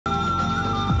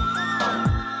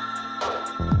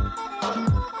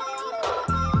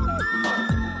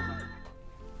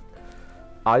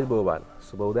ආයුබෝවන්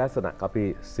සුබ උදෑසනක්. අපි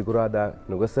සිකුරාදා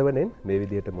නුගසෙවණෙන් මේ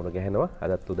විදිහට මුණ ගැහෙනවා.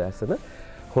 අදත් උදෑසන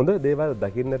හොඳ දේවල්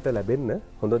දකින්නට ලැබෙන්න,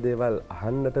 හොඳ දේවල්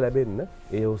අහන්නට ලැබෙන්න,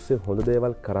 ඒ ඔස්සේ හොඳ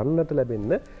දේවල් කරන්නට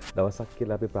ලැබෙන්න දවසක්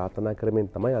කියලා අපි ප්‍රාර්ථනා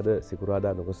කරමින් තමයි අද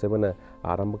සිකුරාදා නුගසෙවණ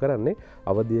ආරම්භ කරන්නේ.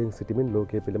 අවදියෙන් සිටමින්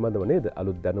ලෝකයේ පිළිබඳව නේද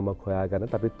අලුත් දැනුමක්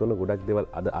හොයාගන්න අපිත් ඔන්න ගොඩක් දේවල්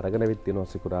අද අරගෙන විත්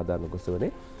තියෙනවා සිකුරාදා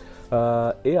නුගසෙවණේ.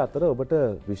 ඒ අතර ඔබට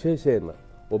විශේෂයෙන්ම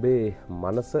ඔබේ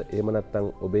මනස එහෙම නැත්නම්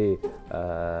ඔබේ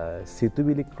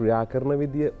සිතුවිලි ක්‍රියා කරන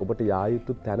විදිය ඔබට යා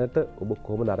යුතු තැනට ඔබ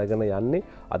කොහොමද අරගෙන යන්නේ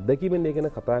අත්දැකීමෙන් ඒ ගැන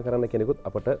කතා කරන්න කෙනෙකුත්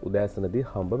අපට උදෑසනදී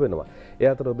හම්බ වෙනවා. ඒ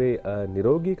අතර ඔබේ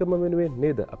නිරෝගීකම වෙනුවෙන්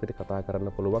නේද අපිට කතා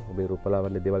කරන්න පුළුවන්. ඔබේ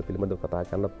රූපලාවන්‍ය දේවල් පිළිබඳව කතා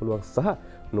කරන්න පුළුවන් සහ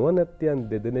නුවණැතියන්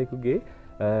දෙදෙනෙකුගේ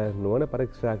නුවණ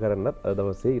පරීක්ෂා කරන්නත් අද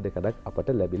දවසේ ඉඩකඩක් අපට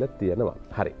ලැබිලා තියෙනවා.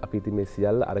 හරි. අපි ඉතින් මේ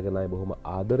සියල්ල අරගෙන ආයි බොහොම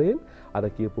ආදරයෙන් අර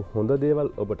කියපු හොඳ දේවල්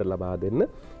ඔබට ලබා දෙන්න.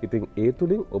 ඉතින් ඒ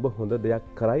තුලින් ඔබ හොඳ දෙයක්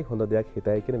කරයි, හොඳ දෙයක්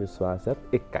හිතයි කියන විශ්වාසයත්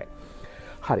එක්කයි.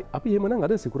 හරි. අපි එහෙමනම්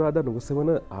අද සිකුරාදා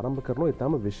නුගසෙවණ ආරම්භ කරනවා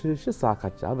ඊටම විශේෂ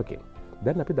සාකච්ඡාවකින්.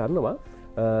 දැන් අපි දන්නවා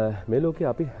මේ ලෝකේ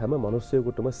අපි හැම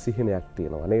මිනිස්සෙකුටම සිහිනයක්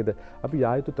තියෙනවා නේද? අපි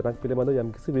යායුතු තරක් පිළිබඳව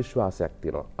යම්කිසි විශ්වාසයක්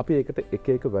තියෙනවා. අපි ඒකට එක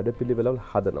එක වැඩපිළිවෙළවල්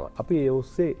හදනවා. අපි ඒ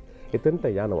ඔස්සේ එතනට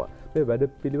යනවා. මේ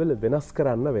වැඩපිළිවෙල වෙනස්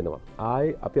කරන්න වෙනවා.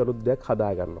 ආයේ අපි අලුත් දෙයක් හදා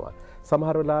ගන්නවා.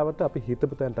 සමහර වෙලාවට අපි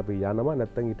හිතපු තැනට අපි යනවා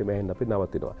නැත්නම් ඊට මෙහෙන් අපි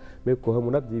නවතිනවා. මේ කොහොම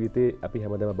වුණත් ජීවිතේ අපි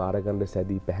හැමදාම බාර ගන්න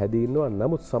සැදී පැහැදී ඉන්නවා.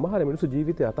 නමුත් සමහර මිනිස්සු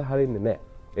ජීවිතය අතහරින්නේ නැහැ.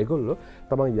 ඒගොල්ලෝ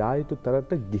තමන් යා යුතු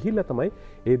තැනට ගිහිල්ලා තමයි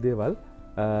ඒ දේවල්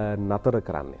නතර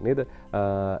කරන්නේ නේද?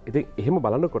 ඉතින් එහෙම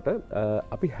බලනකොට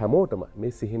අපි හැමෝටම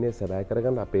මේ සිහිනය සැබෑ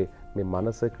කරගන්න අපේ මේ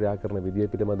මනස ක්‍රියා කරන විදිය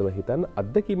පිළිබඳව හිතන්න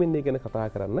අත්දැකීමෙන් ගැන කතා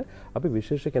කරන්න අපි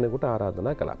විශේෂ කෙනෙකුට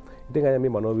ආරාධනා කළා. ඉතින් අය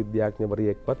මේ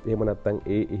මනෝවිද්‍යාඥවරියෙක්වත් එහෙම නැත්නම්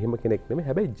එහෙම කෙනෙක් නෙමෙයි.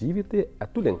 හැබැයි ජීවිතයේ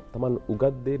ඇතුලෙන් Taman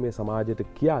උගත් දේ මේ සමාජයට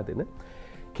කියා දෙන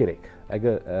කෙනෙක්.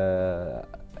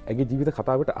 ඇගේ ජීවිත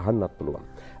කතාවට අහන්නත් පුළුවන්.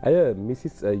 ඇය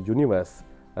මිසිස් යුනිවර්ස්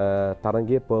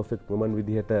තරගේ පර්ෆෙක්ට් වුමන්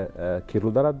විදිහට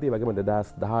කිරුළු දරද්දී වගේම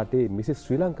 2018 මිසිස්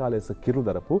ශ්‍රී ලංකා ලෙස කිරුළු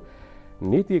දරපු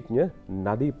නීතිඥ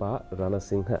නදීපා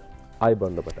රණසිංහ.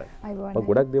 අයබෝන් ඔබට. මම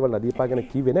ගොඩක් දේවල් නදීපා ගැන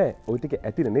කිව්වේ නෑ. ওই ටික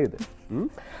ඇතිනේ නේද?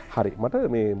 හරි. මට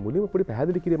මේ මුලින්ම පොඩි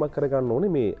පැහැදිලි කිරීමක් කරගන්න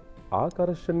ඕනේ මේ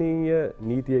ආකර්ෂණීය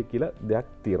නීතිය කියලා දෙයක්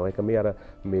තියෙනවා. ඒක මේ අර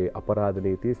මේ අපරාධ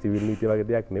නීතිය, සිවිල් නීතිය වගේ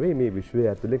දෙයක් නෙවෙයි. මේ විශ්වයේ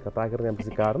ඇතුලේ කතා කරන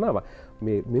යම්කිසි කාරණාවක්.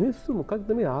 මේ මිනිස්සු මොකක්ද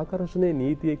මේ ආකර්ෂණීය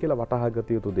නීතිය කියලා වටහා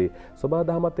ගත යුතු දේ? සබහා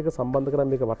දහමත් එක්ක සම්බන්ධ කරන්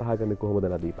මේක වටහා ගන්නේ කොහොමද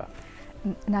නදීපා?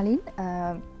 නලින්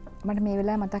මට මේ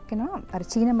වෙලාවේ මතක් වෙනවා අර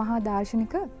චීන මහා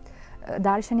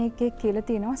දාර්ශනිකයෙක් කියලා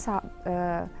තියෙනවා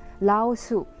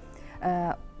ලා오සු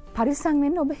පරිස්සම්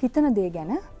වෙන්න ඔබ හිතන දේ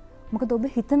ගැන. මොකද ඔබ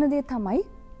හිතන දේ තමයි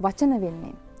වචන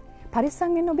වෙන්නේ.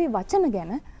 පරිස්සම් වෙන්න ඔබේ වචන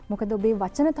ගැන. මොකද ඔබේ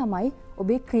වචන තමයි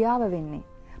ඔබේ ක්‍රියාව වෙන්නේ.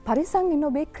 පරිස්සම් වෙන්න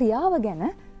ඔබේ ක්‍රියාව ගැන.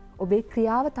 ඔබේ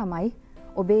ක්‍රියාව තමයි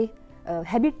ඔබේ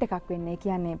හැබිට් එකක් වෙන්නේ.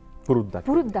 කියන්නේ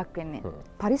පුරුද්දක් වෙන්නේ.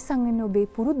 පරිස්සම් වෙන්න ඔබේ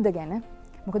පුරුද්ද ගැන.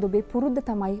 මොකද ඔබේ පුරුද්ද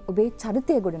තමයි ඔබේ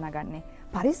චරිතය ගොඩනගන්නේ.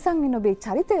 පරිස්සම් වෙන්න ඔබේ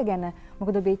චරිතය ගැන.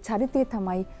 මොකද ඔබේ චරිතය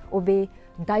තමයි ඔබේ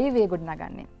දෛවය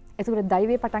ගොඩනගන්නේ. එතකොට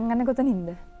දෛවය පටන් ගන්න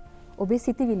කොතනින්ද? ඔබේ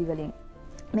සිතිවිලි වලින්.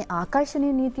 මේ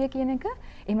ආකර්ෂණීය නීතිය කියන එක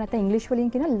එහෙම නැත්නම් ඉංග්‍රීසි වලින්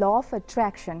කියන law of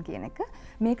attraction කියන එක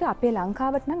මේක අපේ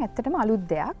ලංකාවට නම් ඇත්තටම අලුත්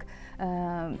දෙයක්.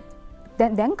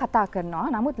 දැන් කතා කරනවා.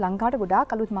 නමුත් ලංකාවට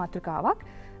ගොඩාක් අලුත් මාතෘකාවක්.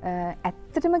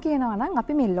 ඇත්තටම කියනවා නම්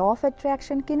අපි මේ law of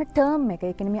attraction කියන term එක,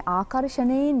 ඒ කියන්නේ මේ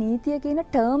ආකර්ෂණීය නීතිය කියන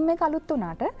term එක අලුත්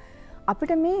වුණාට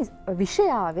අපිට මේ විෂය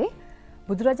ආවේ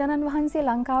බුදුරජාණන් වහන්සේ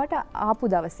ලංකාවට ආපු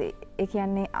දවසේ. ඒ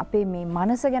කියන්නේ අපේ මේ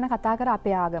මනස ගැන කතා කර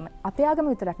අපේ ආගම. අපේ ආගම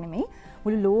විතරක් නෙමෙයි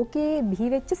මුළු ලෝකයේ බිහි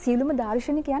වෙච්ච සියලුම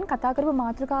දාර්ශනිකයන් කතා කරපු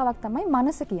මාතෘකාවක් තමයි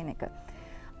මනස කියන එක.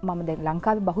 මම දැන්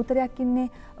ලංකාවේ බහුතරයක් ඉන්නේ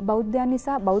බෞද්ධයන්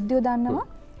නිසා බෞද්ධයෝ දන්නවා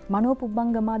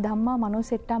මනෝපුබ්බංගමා ධම්මා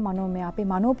මනෝසෙට්ටා මනෝමය. අපේ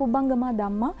මනෝපුබ්බංගමා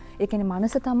ධම්මා ඒ කියන්නේ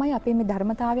මනස තමයි අපේ මේ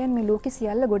ධර්මතාවයන් මේ ලෝකේ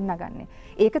සියල්ල ගොඩනගන්නේ.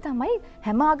 ඒක තමයි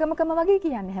හැම ආගමකම වගේ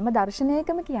කියන්නේ. හැම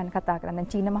දර්ශනයකම කියන්නේ කතා කරන්නේ. දැන්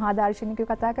චීන මහා දාර්ශනිකයෝ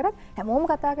කතා කරත් හැමෝම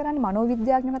කතා කරන්නේ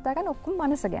මනෝවිද්‍යාඥයෝ කතා කරන්නේ ඔක්කොම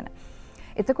මනස ගැන.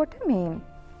 එතකොට මේ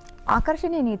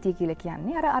ආකර්ෂණීය නීතිය කියලා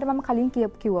කියන්නේ අර මම කලින්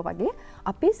කිව්වා වගේ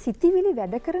අපේ සිතිවිලි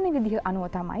වැඩ කරන විදිහ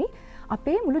අනුව තමයි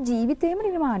අපේ මුළු ජීවිතේම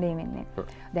නිර්මාණය වෙන්නේ.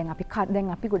 දැන්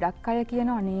අපි ගොඩක් අය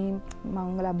කියනවා අනේ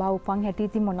මං ලබා උපන් හැටි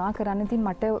ඉතින් මොනවා කරන්න ඉතින්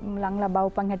මට ලං ලබා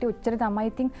උපන් හැටි ඔච්චර තමයි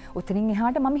ඉතින් උතනින්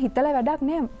එහාට මම හිතලා වැඩක්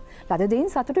නෑ. ලද දෙයින්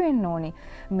සතුටු වෙන්න ඕනේ.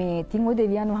 මේ ඉතින් ඔය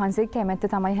දෙවියන් වහන්සේ කැමැත්ත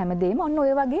තමයි හැමදේම. ඔන්න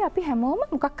ඔය වගේ අපි හැමෝම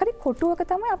මොකක් හරි කොටුවක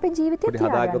තමයි අපේ ජීවිතේ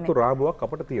තියාගන්නේ. හදාගත්තු රාමුවක්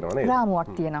අපිට තියෙනවා නේද?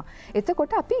 රාමුවක් තියෙනවා.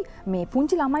 එතකොට අපි මේ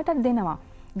පුංචි ළමයිට දෙනවා.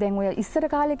 දැන් ඔය ඉස්සර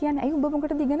කාලේ කියන්නේ ඇයි ඔබ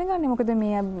මොකටද ඉගෙන ගන්නේ? මොකද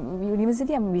මේ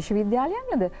යුනිවර්සිටි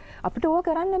විශ්වවිද්‍යාලයන්වලද අපිට ඕක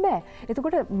කරන්න බෑ.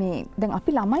 එතකොට මේ දැන්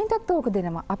අපි ළමයින්ටත් ඕක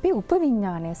දෙනවා. අපේ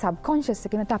උපවිඥානය සබ්කොන්ෂස්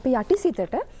එක නැත්නම් අපේ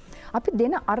යටිසිතට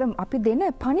අපි දෙන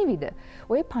පණිවිඩ.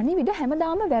 ඔය පණිවිඩ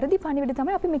හැමදාම වැරදි පණිවිඩ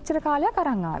තමයි අපි මෙච්චර කාලයක්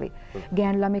අරන් ආවේ.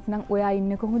 ගෑනු ළමෙක් නම් ඔයා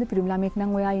ඉන්නේ කොහොමද? පිරිමි ළමෙක්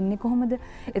නම් ඔයා ඉන්නේ කොහොමද?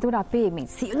 එතකොට අපේ මේ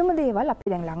සියලුම දේවල්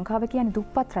අපි දැන් ලංකාව කියන්නේ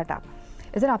දුප්පත් රටක්.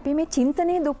 එතකොට අපි මේ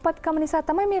චින්තනයේ දුප්පත්කම නිසා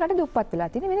තමයි මේ රට දුප්පත් වෙලා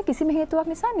තියෙන්නේ. වෙන කිසිම හේතුවක්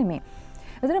නිසා නෙමෙයි.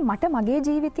 එතකොට මට මගේ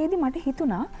ජීවිතයේදී මට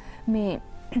හිතුණා මේ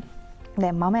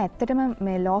දැන් මම ඇත්තටම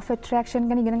මේ law of attraction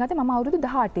ගැන ඉගෙන ගත්තේ මම අවුරුදු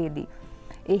 18 දී.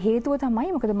 ඒ හේතුව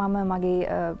තමයි මොකද මම මගේ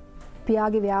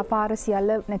පියාගේ ව්‍යාපාර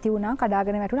සියල්ල නැති වුණා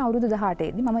කඩාගෙන වැටුණා අවුරුදු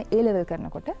 18 දී මම A level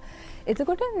කරනකොට.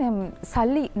 එතකොට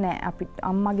සල්ලි නෑ අපි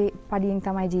අම්මගේ පඩියෙන්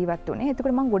තමයි ජීවත් වුනේ.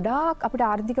 එතකොට මම ගොඩාක් අපිට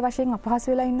ආර්ථික වශයෙන්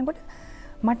අපහසු වෙලා ඉන්නකොට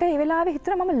මට ඒ වෙලාවේ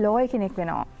හිතුණා මම ලෝය කෙනෙක්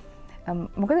වෙනවා.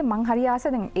 මොකද මං හරි ආස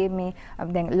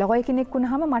දැන් ලෝය කෙනෙක්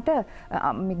වුණාම මට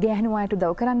ගෑනු අයට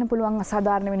උදව් කරන්න පුළුවන්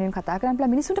අසාධාරණ වෙනුවෙන් කතා කරන්න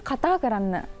පුළුවන් මිනිස්සුන්ට කතා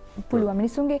කරන්න පුළුවන්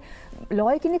මිනිස්සුන්ගේ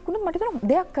ලෝය කෙනෙක් වුණොත් මට ඒක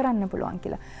දෙයක් කරන්න පුළුවන්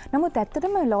කියලා. නමුත්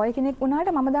ඇත්තටම ලෝය කෙනෙක්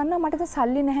වුණාට මම දන්නවා මට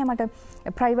සල්ලි නැහැ මට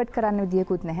ප්‍රයිවට් කරන්න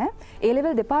විදියකුත් නැහැ. ඒ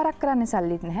ලෙවල් දෙපාරක් කරන්න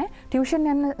සල්ලිත් නැහැ. ටියුෂන්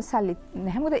යන්න සල්ලිත්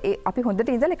නැහැ. මොකද අපි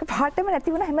හොඳට ඉඳලා එක පාටම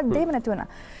නැති වුණා හැමදේම නැති වුණා.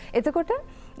 එතකොට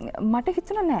මට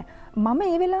හිතුණා නෑ මම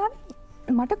ඒ වෙලාවේ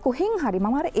මට කොහෙන් හරි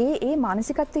මම අර ඒ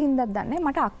මානසිකත්වයෙන් හින්දාත් දන්නේ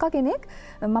මට අක්කා කෙනෙක්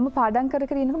මම පාඩම් කර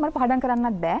ඉන්නකොට මට පාඩම්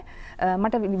කරන්නත් බෑ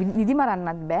මට නිදි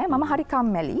මරන්නත් බෑ මම හරි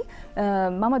කම්මැලි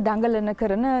මම දඟලන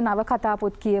කරන නව කතා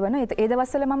පොත් කියවන ඒ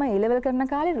දවස්වල මම ඒ ලෙවල් කරන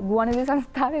කාලේ ගුවන්විදුලි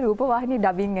සංස්ථාවේ රූපවාහිනී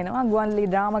ඩබින් එනවා ගුවන්විදුලි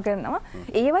ඩ්‍රාමා කරනවා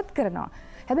ඒවත් කරනවා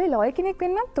හැබැයි ලෝය කෙනෙක්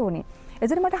වෙන්නත් ඕනේ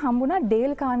එතකොට මට හම්බුණා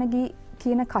ඩේල් කානගී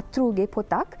කියන කතෘගේ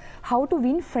පොතක් How to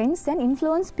Win Friends and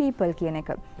Influence People කියන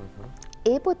එක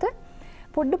ඒ පොත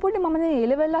පොඩ්ඩ මම ඒ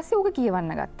ලෙවල් ඇස්සේ ඕක කියවන්න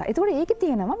ගත්තා. ඒතකොට ඒකේ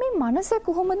තියෙනවා මේ මනස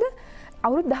කොහොමද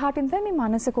අවුරුදු 18 ඉඳන් මේ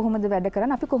මනස කොහොමද වැඩ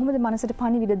කරන්නේ? අපි කොහොමද මනසට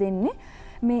පණිවිඩ දෙන්නේ?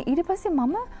 මේ ඊට පස්සේ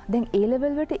මම දැන් ඒ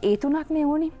ලෙවල් වලට ඒ තුනක් නේ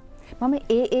ඕනේ. මම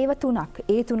ඒව තුනක්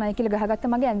ඒ තුනයි කියලා ගහගත්ත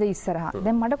මගේ ඇඳ ඉස්සරහා.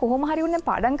 දැන් මට කොහොම හරි වුණේ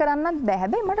පාඩම් කරන්නත් බෑ.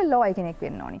 හැබැයි මට ලෝය කෙනෙක්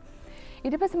වෙන්න ඕනේ.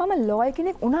 ඊට පස්සේ මම ලෝය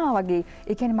කෙනෙක් වුණා වගේ.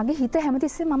 ඒ කියන්නේ මගේ හිත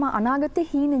හැමතිස්සෙම මම අනාගතේ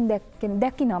හීනෙන්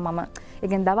දැක්කිනවා මම. ඒ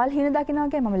කියන්නේ දවල් හීන දකින්නවා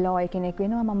කියන්නේ මම ලෝය කෙනෙක්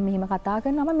වෙනවා. මම මෙහෙම කතා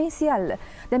කරනවා. මම මේ සියල්ල.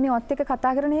 දැන් මේ ඔත් එක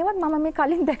කතා කරන ඒවත් මම මේ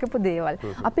කලින් දැකපු දේවල්.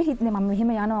 අපේ හිතනේ මම මෙහෙම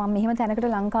යනවා. මම මෙහෙම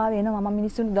තැනකට ලංකාවේ එනවා. මම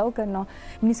මිනිස්සුන්ට උදව් කරනවා.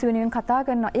 මිනිස්සු වෙනුවෙන් කතා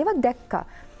කරනවා. ඒවත් දැක්කා.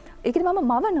 ඒකද මම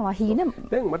මවනවා හීන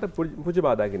දැන් මට පුංචි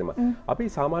බාධා කියනවා අපි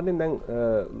සාමාන්‍යයෙන් දැන්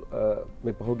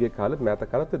මේ පහුගිය කාලෙත් මෑත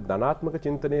කාලෙත් ධනාත්මක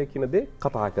චින්තනය කියන දේ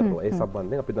කතා කරනවා ඒ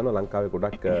සම්බන්ධයෙන් අපි දන්නවා ලංකාවේ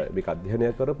ගොඩක් මේක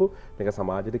අධ්‍යයනය කරපු මේක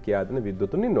සමාජයට කියා දෙන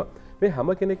විද්වතුන් ඉන්නවා මේ හැම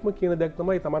කෙනෙක්ම කියන දෙයක්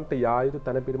තමයි Tamanට යා යුතු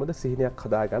තැන පිළිබඳ සිහිනයක්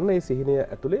හදාගන්න ඒ සිහිනය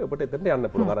ඇතුලේ ඔබට එතනට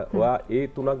යන්න පුළුවන් අර ඔයා ඒ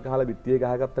තුනක් ගහලා බිත්තියේ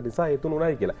ගහගත්ත නිසා ඒ තුන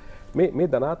උනායි කියලා මේ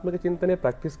ධනාත්මක චින්තනය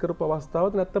ප්‍රැක්ටිස් කරපු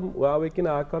අවස්ථාවද නැත්නම් ඔයාවේ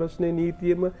කියන ආකර්ෂණීය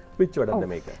නීතියෙම පිච්ච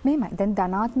වැඩක්ද මේක මේමයි දැන්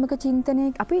ධනාත්මක චින්තනය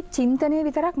අපි චින්තනය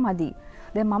විතරක් මදි.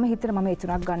 දැන් මම හිතන මම ඒ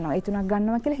තුනක්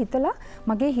ගන්නවා කියලා හිතලා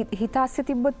මගේ හිත ASCII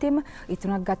තිබ්බොත් එimhe ඒ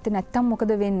තුනක් ගත්තේ නැත්තම්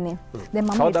මොකද වෙන්නේ? දැන්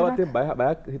මම කවදාවත්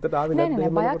බයක් හිතට ආවේ නැද්ද?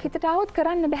 නෑ බයක් හිතට આવොත්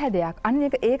කරන්න බෑ දෙයක්. අන්න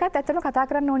ඒකත් ඇත්තටම කතා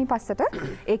කරන්න ඕනි පස්සට.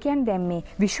 ඒ කියන්නේ දැන් මේ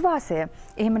විශ්වාසය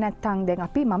එහෙම නැත්තම් දැන්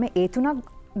අපි මම ඒ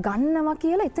තුනක් ගන්නවා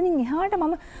කියලා එතනින් එහාට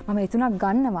මම ඒ තුනක්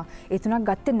ගන්නවා. ඒ තුනක්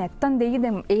ගත්තේ නැත්තම් දෙයි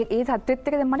දැන් ඒ තත්ත්වෙත්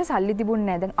එක දැන් මට සල්ලි තිබුණේ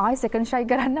නැහැ. දැන් ආයෙ සෙකන්ඩ් ට්‍රයි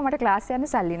කරන්න මට ක්ලාස් යන්න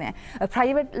සල්ලි නැහැ.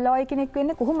 ප්‍රයිවට් ලෝයර් කෙනෙක්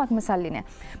වෙන්න කොහොමත්ම සල්ලි නැහැ.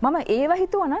 මම ඒව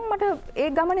හිතුවා නම් මට ඒ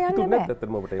ගමන යන්න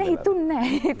බෑ.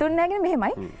 හිතුන්නේ නැහැ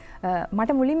මෙහෙමයි.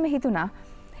 මට මුලින්ම හිතුණා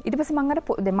ඊට පස්සේ මම අර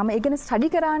දැන් මම ඒ ගැන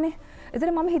ස්ටඩි කරානේ.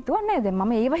 ඒතර මම හිතුවා නෑ දැන්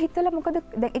මම ඒව හිතලා මොකද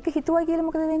දැන් එක හිතුවා කියලා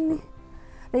මොකද වෙන්නේ?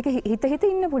 ඒක හිත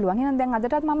ඉන්න පුළුවන්. එහෙනම් දැන්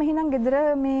අදටත් මම එහෙනම් ගෙදර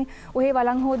මේ ඔය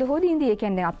වළං හොද ඉඳී. ඒ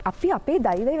කියන්නේ අපි අපේ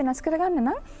දෛවය වෙනස් කරගන්න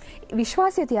නම්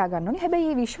විශ්වාසය තියාගන්න ඕනේ. හැබැයි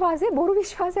මේ විශ්වාසය බොරු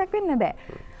විශ්වාසයක් වෙන්න බෑ.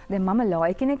 දැන් මම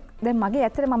ලෝය කෙනෙක් දැන් මගේ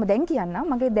ඇත්තට මම දැන්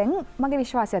කියන්නම් මගේ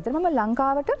විශ්වාසය ඇත්තට මම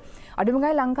ලංකාවට අඩුම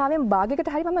ගානේ ලංකාවෙන්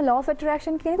භාගයකට හරි මම law of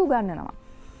attraction කියන එක උගන්වනවා.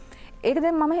 ඒක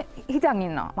දැන් මම හිතන්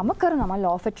ඉන්නවා. මම කරනවා. මම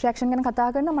law of attraction ගැන කතා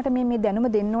කරනවා. මට මේ දැනුම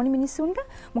දෙන්න ඕනි මිනිස්සුන්ට.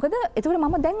 මොකද එතකොට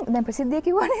මම දැන් ප්‍රසිද්ධිය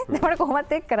කිව්වනේ. දැන් මට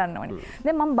කොහොමත් ඒක කරන්න ඕනි.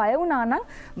 දැන් මම බය වුණා නම්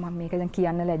මම මේක දැන්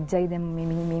කියන්න ලැජ්ජයි. දැන්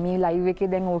මේ ලයිව්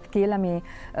එකේ දැන් ඕක කියලා මේ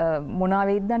මොනවා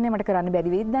වෙයිද දන්නේ මට කරන්න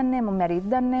බැරි වෙයිද දන්නේ මම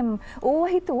මැරිද දන්නේ. ඕව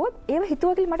හිතුවොත් ඒව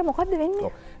හිතුවා කියලා මට මොකද්ද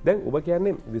වෙන්නේ? දැන් ඔබ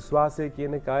කියන්නේ විශ්වාසය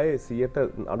කියන එකයි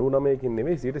 99%කින්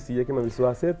නෙමෙයි 100%කම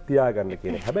විශ්වාසය තියාගන්න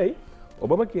කියන එක. හැබැයි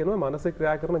ඔබම කියනවා මනස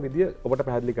ක්‍රියා කරන විදිය ඔබට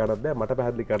පැහැදිලි කරන්නත් බෑ මට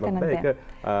පැහැදිලි කරන්නත් බෑ ඒක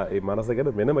ඒ මනස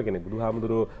ගැන වෙනම කෙනෙක්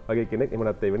බුදුහාමුදුරුවෝ වගේ කෙනෙක් එහෙම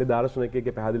නැත්නම් වෙන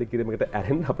දාර්ශනිකයෙක්ගේ පැහැදිලි කිරීමකට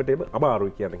ඇරෙන්න අපිට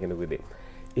අමාරුයි කියන කෙනෙකුගේ.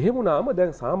 එහෙම වුණාම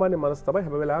දැන් සාමාන්‍ය මනස තමයි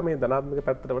හැම වෙලාවෙම මේ ධනාත්මක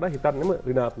පැත්තට වඩා හිතන්නේම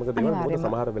ඍණාත්මක දේවල් මොකද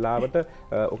සමහර වෙලාවට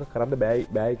ඔක කරන්න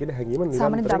බෑ කියන හැඟීම නිරන්තරයෙන්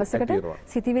සාමාන්‍ය දවසකට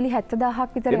සිතිවිලි 70000ක්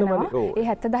විතර එනවා. ඒ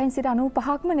 70000න් සිට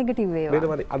 95%ක්ම නෙගටිව් ඒවා.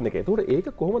 වෙනවනේ අන්න ඒක. ඒකට ඒක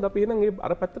කොහොමද අපි එහෙනම් ඒ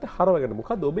අර පැත්තට හරවගන්නේ?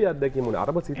 මොකද්ද ඔබේ අත්දැකීම උනේ?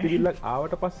 අරම සිතිවිල්ලක්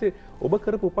ආවට පස්සේ ඔබ ඔබ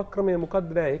කරපු උපක්‍රමය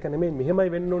මොකක්ද නෑ ඒක නෙමෙයි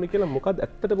මෙහෙමයි වෙන්න ඕනේ කියලා මොකක්ද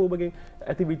ඇත්තටම ඔබගෙන්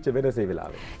ඇතිවිච්ච වෙනසේ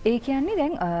වෙලාවේ? ඒ කියන්නේ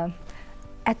දැන්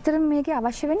ඇත්තටම මේකේ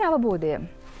අවශ්‍ය වෙන්නේ අවබෝධය.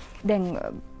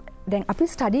 දැන් අපි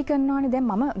ස්ටඩි කරනවානේ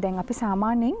දැන් අපි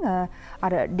සාමාන්‍යයෙන්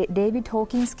අර ඩේවිඩ්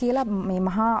හෝකින්ස් කියලා මේ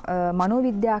මහා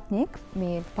මනෝවිද්‍යාඥයෙක්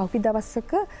මේ පහුගිය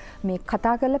දවසක මේ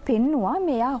කතා කරලා පෙන්නවා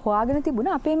මෙයා හොයාගෙන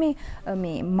තිබුණා අපේ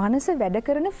මේ මනස වැඩ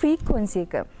කරන ෆ්‍රීකවන්සි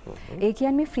එක. ඒ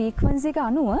කියන්නේ මේ ෆ්‍රීකවන්සි එක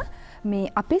අනුව මේ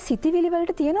අපේ සිතිවිලි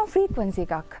වලට තියෙන ෆ්‍රීකවන්සි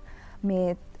එකක්.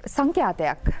 මේ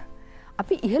සංඛ්‍යාතයක්.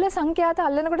 අපි ඉහළ සංඛ්‍යාත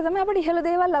අල්ලනකොට තමයි අපිට ඉහළ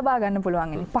දේවල් ලබා ගන්න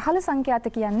පුළුවන් වෙන්නේ. පහළ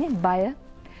සංඛ්‍යාත කියන්නේ බය,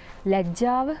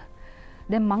 ලැජ්ජාව.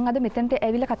 දැන් මම අද මෙතනට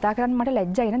ඇවිල්ලා කතා කරන්න මට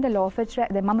ලැජ්ජයි නේද? ලෝ ඔෆ්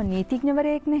ඇට්‍රැක්ෂන්. දැන් මම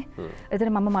නීතිඥවරයෙක්නේ. එතන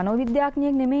මම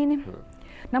මනෝවිද්‍යාඥයෙක් නෙමෙයිනේ.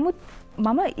 නමුත්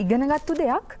මම ඉගෙනගත්තු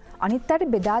දෙයක් අනිත් අයට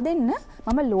බෙදා දෙන්න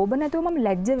මම ලෝභ නැතුව මම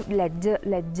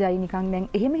ලැජ්ජයි නිකන් දැන්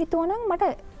එහෙම හිතුවනම් මට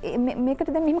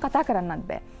මේකට දැන් මෙහෙම කතා කරන්නත්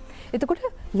බෑ. එතකොට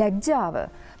ලැජ්ජාව,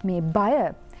 මේ බය,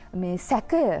 මේ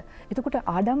සැකය, එතකොට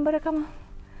ආඩම්බරකම,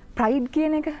 ප්‍රයිඩ්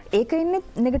කියන එක ඒක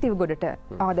ඉන්නේ නෙගටිව් ගොඩට.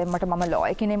 දැන් මට මම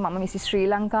ලෝය කෙනෙක් මම මිස් ශ්‍රී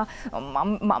ලංකා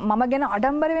මම ගැන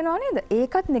ආඩම්බර වෙනවා නේද?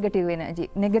 ඒකත් නෙගටිව් එනර්ජි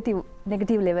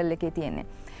නෙගටිව් ලෙවල් එකේ තියෙන්නේ.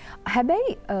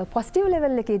 හැබැයි පොසිටිව්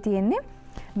ලෙවල් එකේ තියෙන්නේ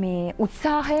මේ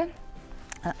උත්සාහය,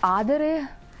 ආදරය,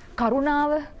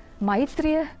 කරුණාව,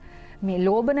 මෛත්‍රිය, මේ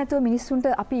ලෝභ නැතුව මිනිස්සුන්ට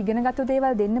අපි ඉගෙනගත්තු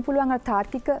දේවල් දෙන්න පුළුවන් අර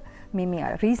තාර්කික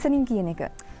මේ රීසනින් කියන එක.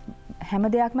 හැම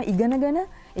දෙයක්ම ඉගෙනගෙන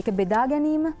ඒක බෙදා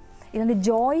ගැනීම, ඊළඟ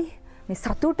ජෝයි, මේ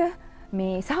සතුට,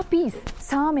 මේ සහ පීස්,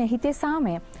 සාමය, හිතේ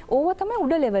සාමය. ඕවා තමයි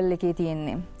උඩ ලෙවල් එකේ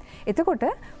තියෙන්නේ. එතකොට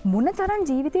මොන තරම්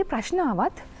ජීවිතේ ප්‍රශ්න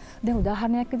ආවත් දැන්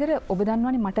උදාහරණයක් විදිහට ඔබ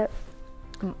දන්නවනේ මට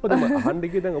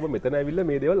අහන්ඩිගේ දැන් ඔබ මෙතන ඇවිල්ලා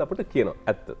මේ දේවල් අපිට කියනවා.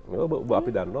 ඇත්ත. ඔබ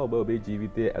අපි දන්නවා ඔබ ඔබේ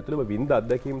ජීවිතයේ ඇතුළේ ඔබ විඳ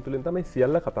අත්දැකීම් තුළින් තමයි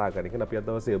සියල්ල කතා කරන්නේ. කියන්නේ අපි අද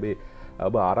දවසේ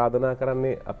ඔබ ආරාධනා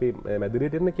කරන්නේ අපි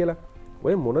මැදිරියට එන්න කියලා.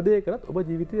 ඔය මොන දේ කරත් ඔබ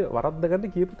ජීවිතය වරද්ද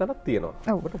ගන්න කියපු තැනක්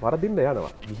තියෙනවා. ඔබට වරදින්න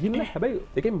යනවා. ගිහිල්ලා හැබැයි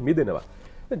ඒකෙන් මිදෙනවා.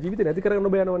 ජීවිතේ නැති කරගන්න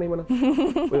ඔබ යනවනේ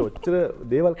එහෙමනම්. ඔය ඔච්චර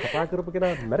දේවල් කතා කරපු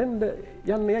කෙනා මැරෙන්න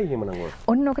යන්නේ ඇයි එහෙමනම් ඔය?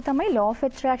 ඔන්න ඔක තමයි law of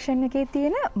attraction එකේ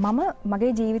තියෙන මම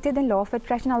මගේ ජීවිතේ දැන් law of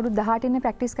attraction අවුරුදු 18 ඉන්නේ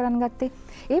ප්‍රැක්ටිස් කරන්න ගත්තේ.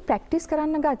 ඒ ප්‍රැක්ටිස්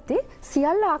කරන්න ගත්තේ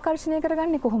සියල්ල ආකර්ෂණය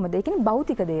කරගන්නේ කොහොමද? ඒ කියන්නේ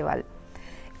භෞතික දේවල්.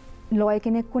 ලෝය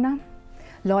කෙනෙක් වුණා.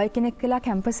 ලෝය කෙනෙක් කියලා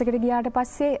කැම්පස් එකට ගියාට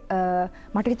පස්සේ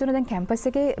මට හිතුණා දැන් කැම්පස්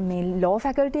එකේ මේ law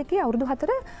faculty එකේ අවුරුදු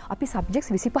 4 අපි subjects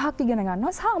 25ක් ඉගෙන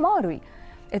ගන්නවා සහ අමාරුයි.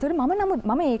 එතකොට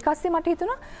මම ඒකස්සේ මට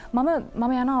හිතුණා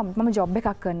මම යනවා මම ජොබ් එකක්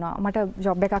කරනවා මට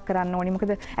ජොබ් එකක් කරන්න ඕනේ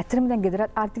මොකද ඇත්තටම දැන් ගෙදර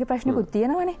ආර්ථික ප්‍රශ්නකුත්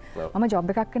තියෙනවනේ මම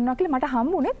ජොබ් එකක් කරනවා කියලා මට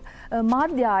හම්බුනේ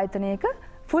මාධ්‍ය ආයතනයක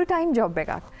ෆුල් ටයිම් ජොබ්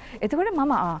එකක්. එතකොට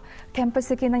මම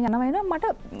කැම්පස් එකේ ඉඳන් යනවා එනවා මට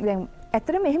දැන්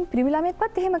ඇත්තටම එහෙම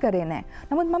පිරිමිලාමෙක්වත් එහෙම කරේ නැහැ.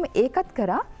 නමුත් මම ඒකත්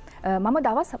කරා මම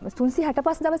දවස්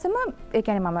 365 දවසම ඒ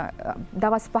කියන්නේ මම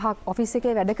දවස් 5ක් ඔෆිස්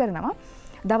එකේ වැඩ කරනවා.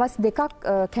 දවස් 2ක්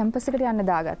කැම්පස් එකට යන්න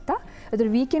දාගත්තා. ඒතර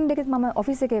වීකෙන්ඩ් එකෙත් මම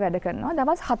ඔෆිස් එකේ වැඩ කරනවා.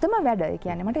 දවස් 7ම වැඩ. ඒ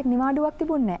කියන්නේ මට නිවාඩුවක්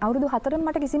තිබුණේ නැහැ. අවුරුදු 4ම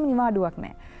මට කිසිම නිවාඩුවක්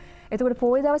නැහැ. එතකොට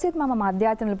පොයේ දවසෙත් මම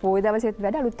මධ්‍යාහන පොයේ දවසෙත්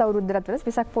වැඩ අලුත් අවුරුද්දටත් වැඩ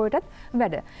වෙසක් පොයටත්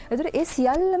වැඩ. එතකොට ඒ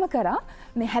සියල්ලම කරා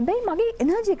මේ හැබැයි මගේ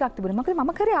එනර්ජි එකක් තිබුණා. මොකද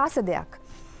මම කරේ ආස දෙයක්.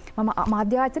 මම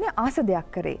මාධ්‍යායතනයේ ආස දෙයක්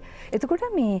කරේ. එතකොට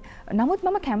මේ නමුත්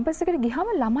මම කැම්පස් එකට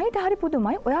ගියාම ළමයිට හරි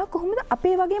පුදුමයි. ඔයා කොහොමද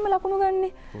අපේ වගේම ලකුණු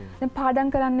ගන්නෙ? දැන්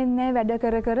පාඩම් කරන්නේ නැහැ වැඩ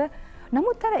කර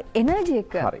නමුත් අර එනර්ජි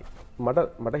එක හරි.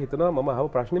 මට හිතනවා මම අහව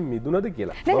ප්‍රශ්නේ මිදුනද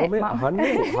කියලා. මම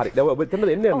අහන්නේ හරි. දැන් ඔබ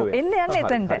එතනද එන්න යන්නේ. එන්න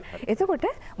එතනට. එතකොට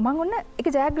මම ඔන්න එක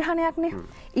ජයග්‍රහණයක්නේ.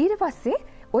 ඊට පස්සේ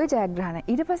ඔය ජයග්‍රහණ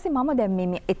ඊට පස්සේ මම දැන්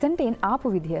මේ එතනට ආපු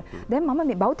විදිය දැන් මම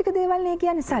මේ භෞතික දේවල් නේ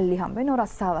කියන්නේ සල්ලි හම්බ වෙනවා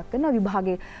රස්සාවක් කරනවා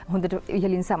විභාගේ හොඳට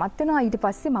ඉහළින් සමත් වෙනවා ඊට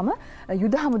පස්සේ මම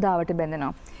යුද හමුදාවට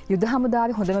බැඳෙනවා යුද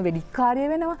හමුදාවේ හොඳම වෙදිකාරිය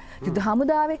වෙනවා යුද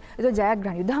හමුදාවේ ඒක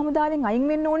ජයග්‍රහණ යුද හමුදාවෙන් අයින්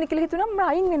වෙන්න ඕනේ කියලා හිතුණා මම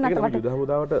අයින් වෙන්නට වට යුද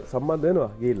හමුදාවට සම්බන්ධ වෙනවා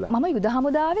ගිහිල්ලා මම යුද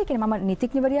හමුදාවේ කියන්නේ මම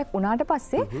නීතිඥවරියක් වුණාට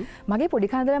පස්සේ මගේ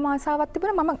පොඩි කන්දරම ආසාවක්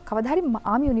තිබුණා මම කවදා හරි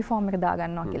ආමි යුනිෆෝම් එක දා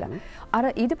ගන්නවා කියලා අර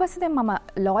ඊට පස්සේ දැන් මම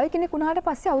ලෝය කෙනෙක් වුණාට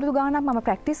පස්සේ අවුරුදු ගාණක් මම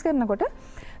ප්‍රැක්ටිස් කරනකොට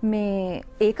මේ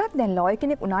ඒකත් දැන් ලෝය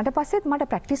කෙනෙක් වුණාට පස්සෙත් මට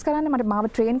ප්‍රැක්ටිස් කරන්න මට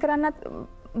මාව ට්‍රේන් කරන්නත්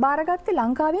බාරගත්තේ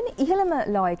ලංකාවේ ඉහළම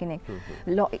ලෝය කෙනෙක්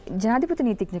ජනාධිපති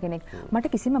නීතිඥ කෙනෙක් මට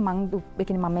කිසිම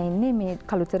මම ඉන්නේ මේ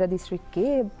කළුතර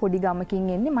දිස්ත්‍රික්කයේ පොඩි ගමකින්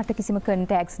එන්නේ මට කිසිම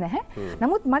කන්ටැක්ට්ස් නැහැ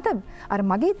නමුත් මට අර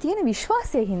මගේ තියෙන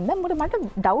විශ්වාසයෙන් හින්දා මට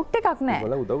ඩවුට් එකක් නැහැ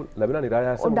ඔයාලා උදව් ලැබෙනා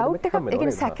නිරායාසම ඩවුට් එකක් ඒ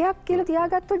කියන්නේ සැකයක් කියලා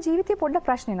තියාගත්තොත් ජීවිතේ පොඩ්ඩක්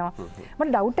ප්‍රශ්න එනවා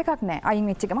මට ඩවුට් එකක් නැහැ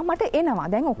අයින් වෙච්ච එකම මට එනවා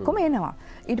දැන් ඔක්කොම එනවා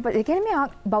ඊට පස්සේ ඒ කියන්නේ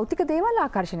මේ භෞතික දේවල්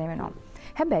ආකර්ෂණය වෙනවා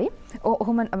හැබැයි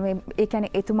ඔහොම ඒ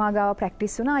කියන්නේ එතුමා ගාව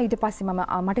ප්‍රැක්ටිස් වුණා. ඊට පස්සේ මම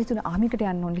මට හිතුණා ආමිකට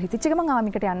යන්න ඕනේ. හිතෙච්ච එක මම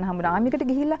ආමිකට යන්න හම්බුණා. ආමිකට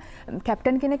ගිහිල්ලා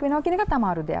කැප්ටන් කෙනෙක් වෙනවා කියන එකත්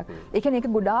අමාරු දෙයක්. ඒ කියන්නේ ඒක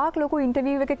ගොඩාක් ලොකු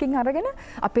ඉන්ටර්විව් එකකින් අරගෙන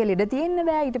අපේ ලෙඩ තියෙන්න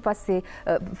බෑ. ඊට පස්සේ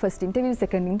ෆස්ට් ඉන්ටර්විව්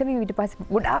සෙකන්ඩ් ඉන්ටර්විව් ඊට පස්සේ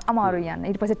ගොඩාක් අමාරුයි යන්න.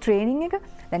 ඊට පස්සේ ට්‍රේනින් එක.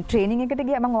 දැන් ට්‍රේනින් එකට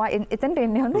ගියා මම එතනට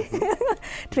එන්නේ හොඳයි.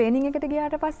 ට්‍රේනින් එකට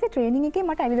ගියාට පස්සේ ට්‍රේනින් එකේ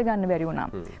මට ඇවිද ගන්න බැරි වුණා.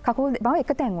 කකුල් මම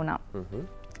එක තැන් වුණා.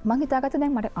 මං හිතාගත්තා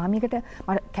දැන් මට ආමිකට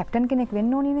මට කැප්ටන් කෙනෙක්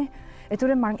වෙන්න ඕනිනේ.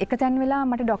 ඒතර මම එක තැන් වෙලා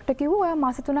මට ඩොක්ටර් කිව්වා ඔයා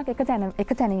මාස 3ක්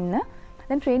එක තැන ඉන්න.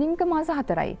 දැන් ට්‍රේනින් එක මාස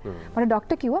 4යි. මට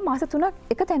ඩොක්ටර් කිව්වා මාස 3ක්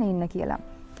එක තැන ඉන්න කියලා.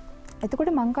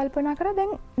 එතකොට මං කල්පනා කරා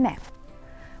දැන් නෑ.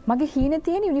 මගේ හීනේ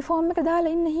තියෙන යුනිෆෝම් එක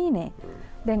දාලා ඉන්න හීනේ.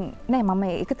 දැන් නෑ මම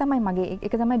ඒක තමයි මගේ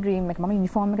ඒක තමයි ඩ්‍රීම් එක. මම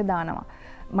යුනිෆෝම් එක දානවා.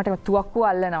 මට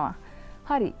තුවක්කුව අල්ලනවා.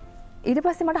 හරි. ඊට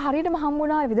පස්සේ මට හරියටම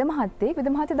හම්බුණා විද මහත්තයෙක්. විද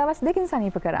මහත්තයා දවස් 2කින්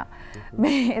සනීප කරා.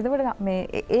 මේ එතකොට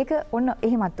මේ ඒක ඔන්න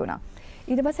එහෙමත් වුණා.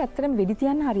 ඊට පස්සේ ඇත්තටම වෙඩි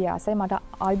තියන්න හරි ආසයි. මට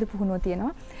ආයුධ පුහුණුව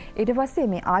තියෙනවා. ඊට පස්සේ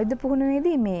මේ ආයුධ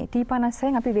පුහුණුවේදී මේ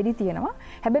T56න් අපි වෙඩි තියනවා.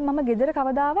 හැබැයි මම ගෙදර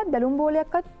කවදාවත් බැලුම්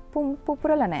බෝලයක්වත්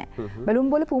පුපුරලා නැහැ.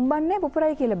 බැලුම් බෝල පුම්බන්නේ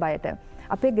පුපුරයි කියලා බයට.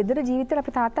 අපේ ගෙදර ජීවිතේ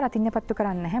අපේ තාත්තා රතිඤ්ඤා පත්තු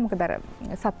කරන්නේ නැහැ. මොකද අර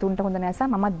සත්තුන්ට හොඳ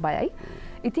නැහැ මමත් බයයි.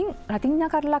 ඉතින්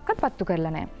රතිඤ්ඤා කරලක්වත් පත්තු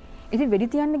කරලා නැහැ. ඉතින් වෙඩි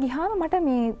තියන්න ගියාම මට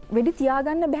මේ වෙඩි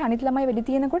තියාගන්න බෑ. අනිත් ළමයි වෙඩි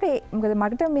තියනකොට මොකද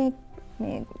මට මේ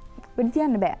වෙඩි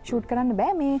තියන්න බෑ. ෂූට් කරන්න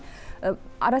බෑ. මේ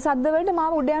අර සද්ද වලට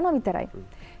මාව උඩ යනවා විතරයි.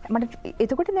 මට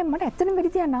එතකොට දැන් මට ඇත්තටම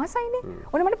වෙඩි තියන්න ආසයිනේ.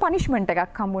 ඔන්න මට පනිෂ්මන්ට්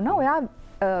එකක් හම්බුණා. ඔයා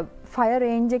ෆයර්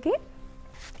රේන්ජ් එකේ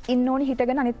ඉන්න ඕනි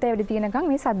හිටගෙන අනිත් අය වෙඩි තියනකම්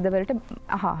මේ සද්ද වලට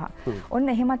අහහ. ඔන්න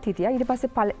එහෙමත් හිටියා. ඊට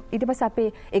පස්සේ අපේ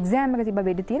එක්සෑම් එක තිබ්බ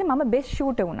වෙඩි තියන මම බෙස්ට්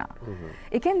ෂූටර් වුණා.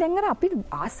 ඒ කියන්නේ දැන් අර අපි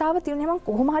ආසාව තියෙනවා මම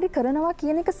කොහොම හරි කරනවා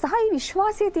කියන එක සහ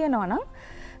විශ්වාසය තියෙනවා නම්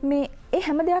මේ ඒ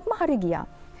හැම දෙයක්ම හරි ගියා.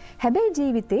 හැබැයි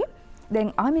ජීවිතේ දැන්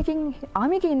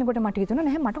ආමිකේ ඉන්නකොට මට හිතුණා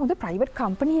නැහැ මට හොඳ ප්‍රයිවට්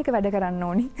කම්පැනි එකක වැඩ කරන්න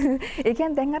ඕනි. ඒ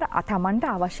කියන්නේ දැන් අර තමන්ට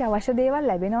අවශ්‍ය දේවල්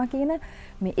ලැබෙනවා කියන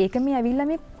මේ ඒක මේ ඇවිල්ලා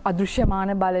මේ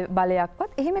අදෘශ්‍යමාන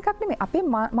බලයක්වත් එහෙම එකක් නෙමෙයි. අපේ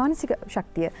මානසික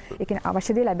ශක්තිය. ඒ කියන්නේ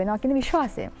අවශ්‍ය දේ ලැබෙනවා කියන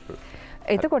විශ්වාසය.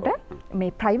 එතකොට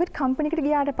මේ ප්‍රයිවට් කම්පැනි එකට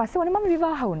ගියාට පස්සේ ඔන්න මම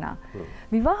විවාහ වුණා.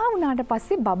 විවාහ වුණාට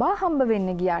පස්සේ බබා හම්බ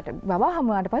වෙන්න ගියාට බබා හම්බ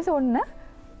වුණාට පස්සේ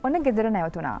ඔන්න ගෙදර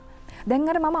නැවතුණා. දැන්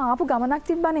අර මම ආපු ගමනක්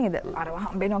තිබ්බා නේද? අර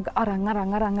හම්බෙනවා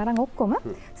අරන් ඔක්කොම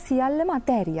සියල්ලම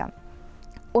අතෑරියා.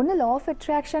 ඔන්න law of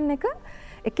attraction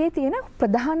එකේ තියෙන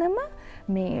ප්‍රධානම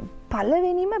මේ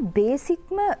පළවෙනිම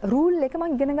බේසික්ම රූල් එක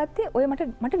මම ඉගෙන ගත්තේ ඔය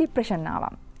මට ડિප්‍රෙෂන්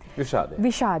ආවා.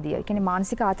 විෂාදය. ඒ කියන්නේ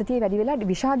මානසික ආතතිය වැඩි වෙලා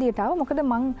විෂාදයට ආවා. මොකද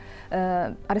මං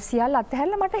අර සියල්ල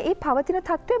අතහැරලා මට ඒ පවතින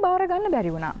තත්ත්වය බාර ගන්න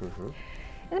බැරි වුණා.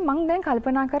 මං දැන්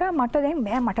කල්පනා කරා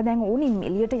මට දැන් ඕනි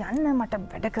එළියට යන්න මට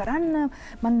වැඩ කරන්න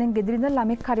මං දැන් ගෙදර ඉඳන්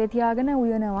ළමෙක් කරේ තියාගෙන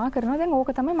උයනවා කරනවා දැන්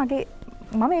ඕක තමයි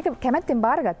මම ඒක කැමැත්තෙන්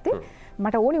බාරගත්තේ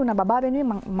මට ඕනි වුණා බබා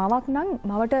වෙනුවෙන් මවක් නම්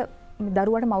මවට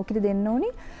දරුවට මව්කිරි දෙන්න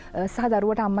ඕනි සහ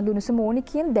දරුවට අම්මගේ උණුසුම ඕනි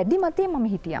කියන දැඩි මතේ මම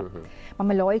හිටියා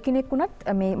මම ලෝයි කෙනෙක් වුණත්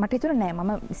මේ මට හිතුණා නෑ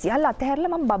මම සියල්ල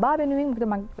අතහැරලා මම බබා වෙනුවෙන් මොකද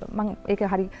මම ඒක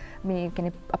හරි මේ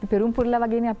කියන්නේ අපි පෙරුම් පුරලා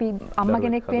වගේනේ අපි අම්මා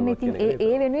කෙනෙක් වෙන්න ඉතින්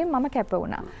ඒ වෙනුවෙන් මම කැප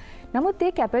වුණා නමුත්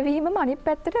ඒ කැපවීමම අනිත්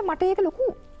පැත්තට මට ඒක ලොකු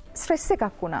ස්ට්‍රෙස්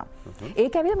එකක් වුණා.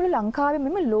 ඒක ඇවිල්ලා මුළු ලංකාවේ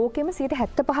මෙම ලෝකෙම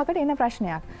 75%කට එන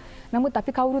ප්‍රශ්නයක්. නමුත්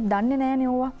අපි කවුරුත් දන්නේ නැහැනේ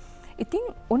ඕවා. ඉතින්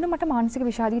ඔන්න මට මානසික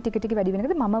විෂාදය ටික ටික වැඩි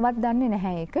වෙනකද මමවත් දන්නේ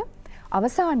නැහැ ඒක.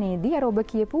 අවසානයේදී අර ඔබ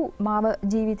කියපු මාව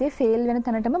ජීවිතේ ෆේල් වෙන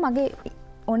තැනටම මගේ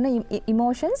ඔන්න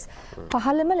ඉමෝෂන්ස්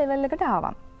පහළම ලෙවල් එකට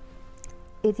ආවා.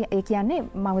 ඒ කියන්නේ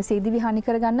මම සීදි විහානි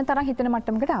කරගන්න තරම් හිතන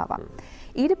මට්ටමකට ආවා.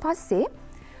 ඊට පස්සේ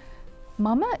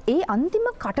මම ඒ අන්තිම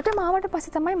කටට මාවට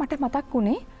පස්සේ තමයි මට මතක්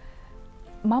වුණේ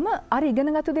මම අර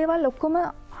ඉගෙනගත්තු දේවල් ඔක්කොම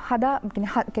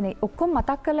ඔක්කොම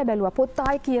මතක් කරලා බැලුවා පොත්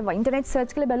ආයි කියවා ඉන්ටර්නෙට්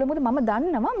සර්ච් කරලා බැලුවා මොකද මම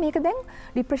දන්නවා මේක දැන්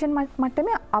ડિප්‍රෙෂන්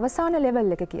මට්ටමේ අවසාන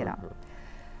ලෙවල් එක කියලා.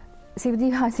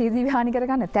 සීදි විහානි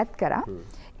කරගන්න තැත් කරා.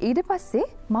 ඊට පස්සේ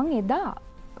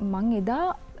මං එදා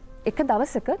එක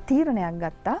දවසක තීරණයක්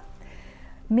ගත්තා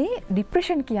මේ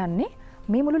ડિප්‍රෙෂන් කියන්නේ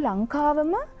මේ මුළු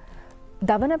ලංකාවම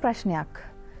දවන ප්‍රශ්නයක්.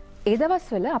 ඒ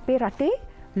දවස්වල අපේ රටේ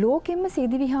ලෝකෙම්ම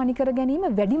සීදි විහානි කර ගැනීම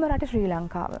වැඩිම රට ශ්‍රී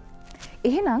ලංකාව.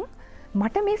 එහෙනම්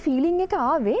මට මේ ෆීලිං එක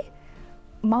ආවේ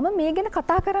මම මේ ගැන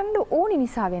කතා කරන්න ඕනි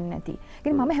නිසා වෙන්නේ නැති. ඒ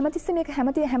කියන්නේ මම හැමතිස්සෙම මේක හැම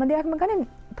දෙයක්ම ගන්න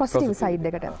පොසිටිව් සයිඩ්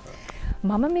එකට.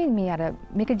 මම මේ අර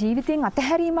මේක ජීවිතයෙන්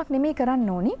අතහැරීමක් නෙමෙයි කරන්න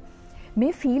ඕනි.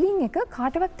 මේ ෆීලිං එක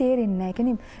කාටවත් තේරෙන්නේ නැහැ. ඒ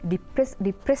කියන්නේ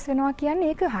ડિප්‍රෙස් වෙනවා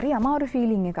කියන්නේ ඒක හරි අමාරු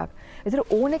ෆීලිං එකක්. ඒතර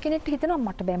ඕන කෙනෙක්ට හිතනවා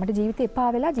මට බෑ මට ජීවිතේ එපා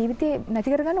වෙලා ජීවිතේ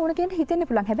නැති කරගන්න ඕන කෙනෙක්ට හිතෙන්න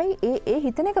පුළුවන්. හැබැයි ඒ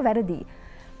හිතන එක වැරදි.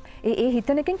 ඒ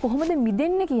හිතන එකෙන් කොහොමද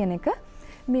මිදෙන්න කියන එක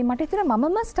මේ මට හිතෙනවා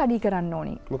මමම ස්ටඩි කරන්න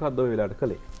ඕනි. මොකක්ද ඔය වෙලාවට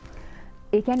කළේ?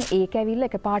 ඒ කියන්නේ ඒක ඇවිල්ලා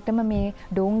එකපාරටම මේ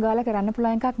ඩෝන් ගාලා කරන්න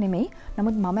පුළුවන් එකක් නෙමෙයි.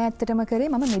 නමුත් මම ඇත්තටම කරේ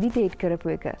මම මෙඩිටේට්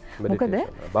කරපු එක. මොකද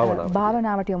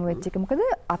භාවනාවට යොමු වෙච්ච එක. මොකද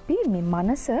අපි මේ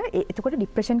මනස එතකොට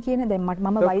ડિප්‍රෙෂන් කියන දැන්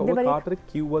මම වෛද්‍යවරයෙක් කාටද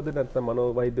කිව්වද නැත්නම්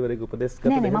මනෝවෛද්‍යවරයෙක් උපදෙස්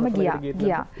කරලා නෑ මම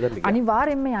ගියා.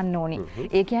 අනිවාර්යෙන්ම යන්න ඕනි.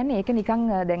 ඒ කියන්නේ ඒක නිකන්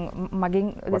දැන්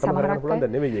මගෙන් සමහරක්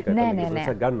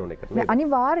නෑ ගන්න ඕන එක.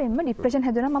 අනිවාර්යෙන්ම ડિප්‍රෙෂන්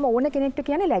හැදුණා මම ඕන කෙනෙක්ට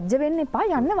කියන්නේ ලැජ්ජ වෙන්න එපා.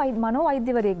 යන්න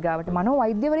මනෝවෛද්‍යවරයෙක් ගාවට.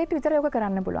 මනෝවෛද්‍යවරයෙක්ට විතරයි ඔක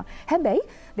කරන්න පුළුවන්. හැබැයි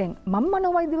දැන් මම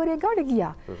මනෝවෛද්‍යවරයෙක් ගාවට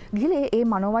ගියා. ගිහලා ඒ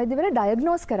මනෝවෛද්‍යවරයා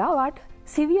ඩයග්නෝස් කරා වාට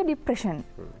සිවියර් ડિප්‍රෙෂන්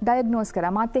ඩයග්නෝස්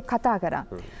කරා මාත් එක්ක කතා කරා.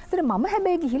 ඒතර මම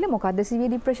හැබැයි ගිහිල්ලා මොකද්ද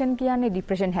සිවියර් ડિප්‍රෙෂන් කියන්නේ?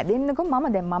 ડિප්‍රෙෂන් හැදෙන්නකො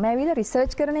මම ඇවිල්ලා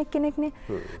රිසර්ච් කරන කෙනෙක්නේ.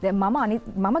 දැන්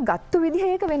මම ගත්ත විදිහ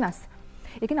ඒක වෙනස්.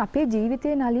 ඒ කියන්නේ අපේ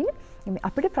ජීවිතේ නලින්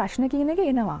අපිට ප්‍රශ්න කියන එක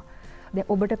එනවා. දැන්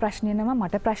ඔබට ප්‍රශ්න එනවා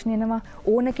මට ප්‍රශ්න එනවා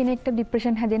ඕන කෙනෙක්ට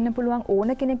ડિප්‍රෙෂන් හැදෙන්න පුළුවන්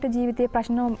ඕන කෙනෙක්ට ජීවිතේ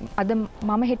ප්‍රශ්න අද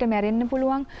මම හෙට මැරෙන්න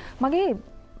පුළුවන් මගේ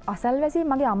අසල්වැසි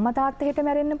මගේ අම්මා තාත්තා හෙට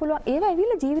මැරෙන්න පුළුවන් ඒවා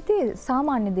ඇවිල්ලා ජීවිතේ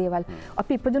සාමාන්‍ය දේවල්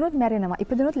අපි ඉපදුනොත් මැරෙනවා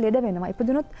ඉපදුනොත් ලෙඩ වෙනවා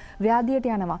ඉපදුනොත් ව්‍යාධියට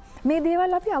යනවා මේ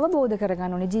දේවල් අපි අවබෝධ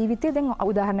කරගන්න ඕනේ ජීවිතේ දැන්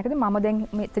උදාහරණයකට මම දැන්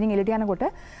මෙතනින් එළියට යනකොට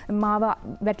මාව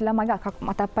වැටලා මගේ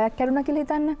මතප්පයක් කැඩුනා කියලා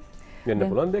හිතන්න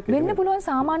වෙන්න පුළුවන්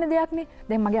සාමාන්‍ය දෙයක්නේ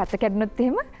දැන් මගේ අත කැඩුනොත්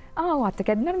එහෙම අත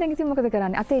කැඩුණාට දැන් ඉතින් මොකද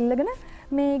කරන්නේ අත එල්ලගෙන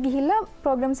මේ ගිහිල්ලා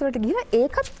ප්‍රෝග්‍රෑම්ස් වලට ගිහිල්ලා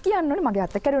ඒකත් කියන්න ඕනේ මගේ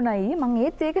අත කැඩුණායි මම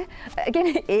ඒත් ඒක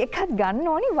කියන්නේ ඒකත් ගන්න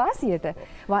ඕනි වාසියට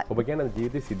ඔබ කියන්නේ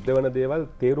ජීවිතේ සිද්ධ වෙන දේවල්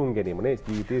තේරුම් ගැනීම නේ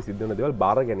ජීවිතේ සිද්ධ වෙන දේවල්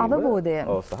බාර ගැනීම අවබෝධය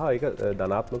ඔව් සහ ඒක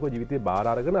ධනාත්මකව ජීවිතේ බාර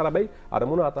අරගෙන අරබයි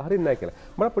අරමුණ අතහරින්නේ නැහැ කියලා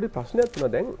මට පොඩි ප්‍රශ්නයක්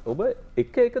තියෙනවා දැන් ඔබ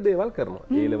එක දේවල්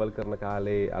කරනවා ඒ ලෙවල් කරන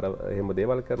කාලේ අර එහෙම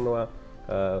දේවල් කරනවා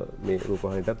මේ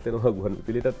රූපවාහිනියටත් වෙනවා ගුවන්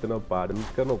විදුලියටත් වෙනවා පාඩම්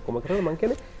කරන ඔක්කොම කරලා මම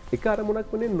කියන්නේ එක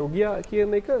අරමුණක් වෙන්නේ නොගියා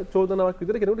කියන එක චෝදනාවක්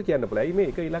විදිහට කෙනෙකුට කියන්න පුළුවන්. ඇයි මේ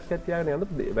එක ඉලක්කයක් තියාගෙන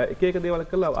යනකොට එක දේවල්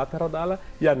කරලා අතර දාලා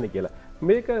යන්නේ කියලා.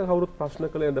 මේක කවුරුත් ප්‍රශ්න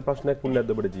කළේ නැද්ද ප්‍රශ්නයක් වුණේ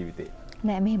නැද්ද ඔබේ ජීවිතේ?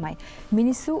 නෑ මෙහෙමයි.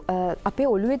 මිනිස්සු අපේ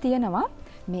ඔළුවේ තියෙනවා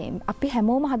මේ අපි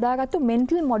හැමෝම හදාගත්තු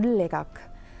මෙන්ටල් මොඩල් එකක්.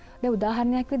 දැන්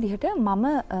උදාහරණයක් විදිහට මම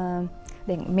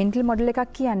දැන් මෙන්ටල් මොඩල්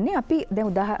එකක් කියන්නේ අපි දැන්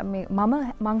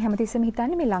මම හැමතිස්සෙම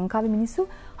හිතන්නේ මේ ලංකාවේ මිනිස්සු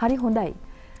හරි හොඳයි.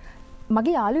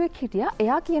 මගේ යාළුවෙක් හිටියා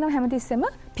එයා කියනවා හැමතිස්සෙම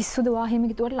පිස්සුද වාහිම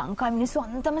කිතුවට ලංකාවේ මිනිස්සු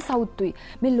අන්තම සෞතුයි.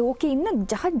 මේ ලෝකේ ඉන්න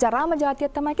ජරාම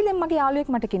ජාතියක් තමයි කියලා මගේ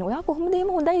යාළුවෙක් මට කියනවා. ඔයා කොහොමද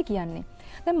එහෙම හොඳයි කියන්නේ?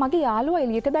 දැන් මගේ යාළුවා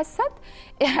එළියට බැස්සත්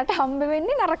එයාට හම්බ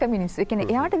වෙන්නේ නරක මිනිස්සු. ඒ කියන්නේ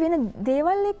එයාට වෙන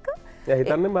දේවල් එක්ක එයා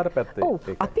හිතන්නේ මාර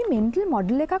පැත්තේ. අපි මෙන්ටල්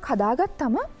මොඩල් එකක්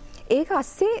හදාගත්තම ඒක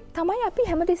අස්සේ තමයි අපි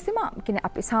හැමතිස්සෙම කියන්නේ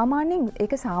අපි සාමාන්‍යයෙන්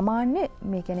ඒක සාමාන්‍ය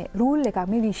මේ කියන්නේ රූල් එකක්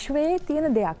මේ විශ්වයේ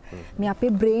තියෙන දෙයක් මේ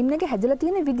අපේ බ්‍රේන් එක හැදලා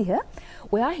තියෙන විදිහ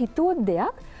ඔයා හිතුවොත්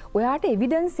දෙයක් ඔයාට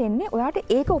එවිඩන්ස් එන්නේ ඔයාට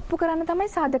ඒක ඔප්පු කරන්න තමයි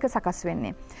සාධක සකස්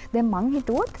වෙන්නේ දැන් මං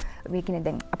හිතුවොත් මේ කියන්නේ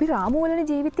දැන් අපි රාමු වලනේ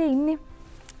ජීවිතේ ඉන්නේ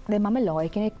දැන් මම ලෝය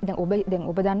කෙනෙක් දැන්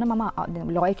ඔබ දන්න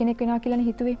මම ලෝය කෙනෙක් වෙනවා කියලානේ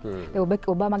හිතුවේ. දැන්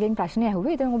ඔබ මගෙන් ප්‍රශ්න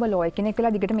ඇහුවේ. දැන් ඔබ ලෝය කෙනෙක්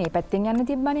වෙලා දිගට මේ පැත්තෙන් යන්න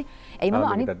තිබ්බනේ. එයි මම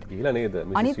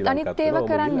අනිත් ඒවා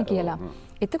කරන්න කියලා.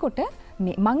 එතකොට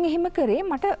මං එහෙම කරේ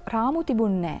මට රාමු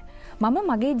තිබුණේ නැහැ. මම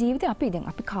මගේ ජීවිතේ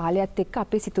අපි කාලයත් එක්ක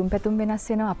අපේ සිතුම් පැතුම් වෙනස්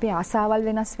වෙනවා අපේ ආසාවල්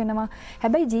වෙනස් වෙනවා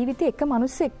හැබැයි ජීවිතේ එක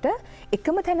මිනිස්සෙක්ට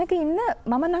එකම තැනක ඉන්න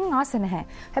මම නම් ආස නැහැ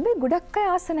හැබැයි ගොඩක් අය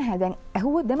ආස නැහැ දැන්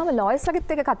ඇහුවොත් දැන් මම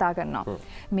ලෝයර්ස්ලගෙත් එක්ක කතා කරනවා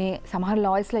මේ සමහර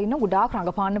ලෝයර්ස්ලා ඉන්න ගොඩාක්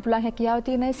රඟපාන්න පුළුවන් හැකියාව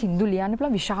තියෙන අය සින්දු ලියන්න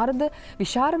පුළුවන්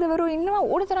විශාරදවරු ඉන්නවා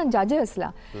ඕන තරම්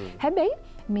ජජස්ලා හැබැයි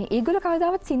මේ ඒගොල්ලෝ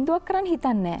කවදාවත් සින්දුවක් කරන්න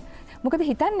හිතන්නේ නැහැ මොකද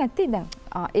හිතන්නේ නැත්තේ දැන්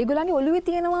ඒගොල්ලන්ගේ ඔළුවේ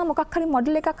තියෙනවා මොකක් හරි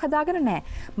මොඩල් එකක් හදාගෙන නැහැ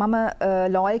මම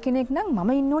ලෝයර් කෙනෙක් නම්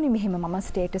මම ඉන්න ඕනි මෙහෙම මම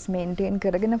ස්ටේටස් මේන්ටේන්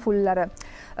කරගෙන ෆුල් අර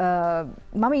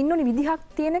මම ඉන්න ඕනි විදිහක්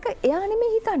තියෙනක එයා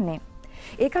නෙමෙයි හිතන්නේ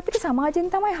ඒක අපිට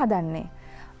සමාජයෙන් තමයි හදන්නේ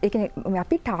ඒ කියන්නේ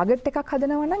අපි ටාගට් එකක්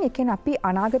හදනවා නම් ඒ කියන්නේ අපි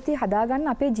අනාගතේ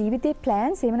හදාගන්න අපේ ජීවිතේ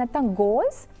ප්ලෑන්ස් එහෙම නැත්නම්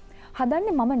ගෝල්ස්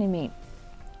හදන්නේ මම නෙමෙයි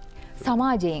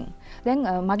සමාජයෙන් දැන්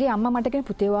මගේ අම්මා මට කියන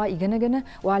පුතේ ඔයා ඉගෙනගෙන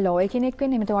ඔයා ලෝයර් කෙනෙක්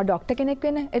වෙන්න එහෙම නැත්නම් ඔයා ડોක්ටර් කෙනෙක්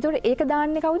වෙන්න. එතකොට ඒක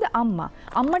දාන්නේ කවුද? අම්මා.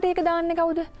 අම්මට ඒක දාන්නේ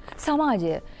කවුද?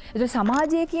 සමාජය. එතකොට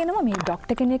සමාජය කියනවා මේ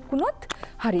ડોක්ටර් කෙනෙක් වුණොත්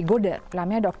හරි ගොඩ.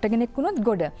 ළමයා ડોක්ටර් කෙනෙක් වුණොත්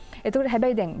ගොඩ. එතකොට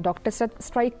හැබැයි දැන් ડોක්ටර්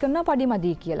ස්ට්‍රයික් කරනවා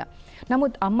පඩිමදි කියලා.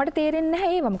 නමුත් අම්මට තේරෙන්නේ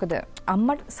නැහැ ඒව. මොකද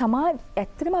අම්මට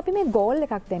ඇත්තටම අපි මේ ගෝල්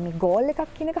එකක් දැන් මේ ගෝල් එකක්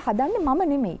කියන එක හදන්නේ මම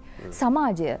නෙමෙයි.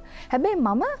 සමාජය. හැබැයි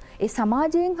මම ඒ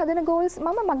සමාජයෙන් හදන ගෝල්ස්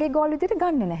මම මගේ ගෝල් විදිහට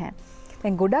ගන්නෙ නැහැ.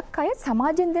 දැන් ගොඩක් අය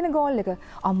සමාජයෙන් දෙන ගෝල් එක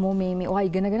අම්මෝ මේ ඔයා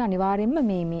ඉගෙනගෙන අනිවාර්යෙන්ම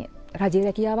මේ රජයේ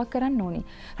රැකියාවක් කරන්න ඕනේ.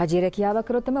 රජයේ රැකියාවක්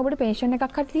කරොත් තමයි ඔබට පෙන්ෂන්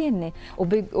එකක් හරි තියෙන්නේ.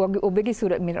 ඔබගේ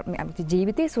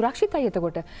ජීවිතේ සුරක්ෂිතයි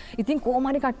එතකොට. ඉතින් කොහොම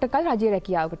හරි කට්ටකල් රජයේ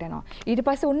රැකියාවකට යනවා. ඊට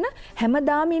පස්සේ ඔන්න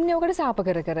හැමදාම ඉන්නේ ඔකට සාප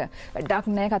කර කර. වැඩක්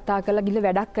නැහැ කතා කරලා ගිහලා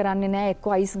වැඩක් කරන්නේ නැහැ. එක්ක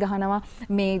අයිස් ගහනවා.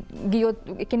 මේ ගියොත්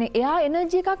කියන්නේ එයා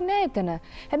එනර්ජි එකක් නැහැ එතන.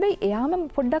 හැබැයි එයාම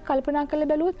පොඩ්ඩක් කල්පනා කරලා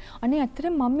බැලුවොත් අනේ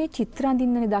ඇත්තටම මම මේ චිත්‍ර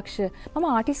අඳින්නනේ දක්ෂ. මම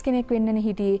ආටිස්ට් කෙනෙක් වෙන්නනේ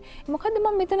හිටියේ. මොකද්ද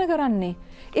මම මෙතන කරන්නේ?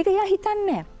 ඒක එයා හිතන්නේ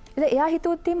නැහැ. එයා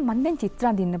හිතුවොත් මම දැන් චිත්‍ර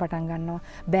අඳින්න පටන් ගන්නවා.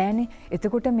 බෑනේ.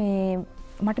 එතකොට මේ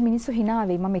මට මිනිස්සු hina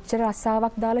වෙයි. මම එච්චර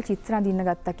රස්සාවක් දාලා චිත්‍ර අඳින්න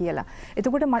ගත්තා කියලා.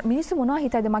 එතකොට මිනිස්සු මොනවා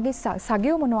හිතයිද? මගේ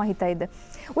සගයෝ මොනවා හිතයිද?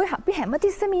 ඔය අපි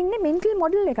හැමතිස්සෙම ඉන්නේ මෙන්ටල්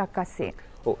මොඩල් එකක් අස්සේ.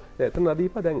 ඔව්. එතන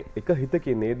නදීපා දැන් එක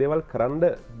හිතකින් මේ දේවල් කරන්න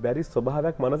බැරි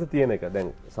ස්වභාවයක් මනසේ තියෙන එක.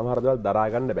 දැන් සමහර දේවල් දරා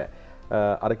ගන්න බෑ.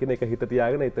 අර කෙනෙක් හිත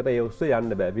තියාගෙන එතන ඒ ඔස්සේ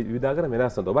යන්න බෑ. විවිධාකාර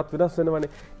වෙනස් වෙනවා. ඔබත් වෙනස් වෙනවනේ.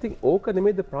 ඉතින් ඕක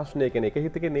නෙමෙයිද ප්‍රශ්නේ කියන්නේ. එක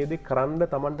හිතකින් මේ දේ කරන්න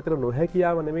Tamanට තියෙන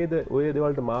නොහැකියාව නෙමෙයිද ඔය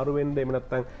දේවල්ට මාරු වෙන්න එහෙම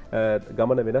නැත්නම්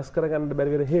ගමන වෙනස් කරගන්න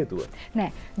බැරි වෙන හේතුව.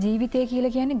 නෑ. ජීවිතය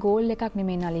කියලා කියන්නේ ගෝල් එකක්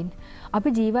නෙමෙයි නලින්. අපි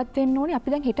ජීවත් වෙන්න ඕනේ. අපි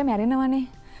දැන් හෙට මැරෙනවනේ.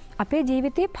 අපේ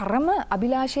ජීවිතේ පරම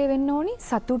අභිලාෂය වෙන්න ඕනේ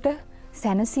සතුට,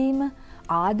 සැනසීම,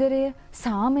 ආදරය,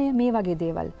 සාමය මේ වගේ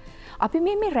දේවල්. අපි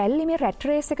මේ රැලි මේ රැට්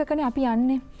රේස් එකකනේ අපි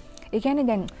යන්නේ. ඒ කියන්නේ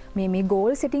දැන් මේ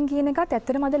ගෝල් සෙටින් කියන එකත්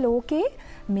ඇත්තටම අද ලෝකේ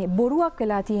මේ බොරුවක්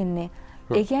වෙලා තියෙන්නේ.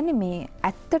 ඒ කියන්නේ මේ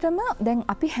ඇත්තටම දැන්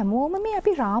අපි හැමෝම මේ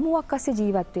අපි රාමුවක් අස්සේ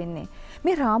ජීවත් වෙන්නේ.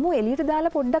 මේ රාමුව එළියට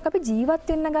දාලා පොඩ්ඩක් අපි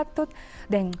ජීවත් වෙන්න ගත්තොත්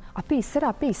දැන් අපි ඉස්සර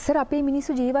අපේ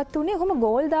මිනිස්සු ජීවත් වුණේ කොහොම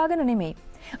ගෝල් දාගෙන නෙමෙයි.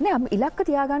 නෑ අපි ඉලක්ක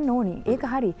තියාගන්න ඕනි. ඒක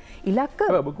හරි. ඉලක්ක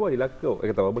ඔබ කිව්වා ඉලක්ක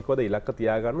ඒක තමයි ඔබ කිව්වද ඉලක්ක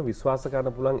තියාගන්න විශ්වාස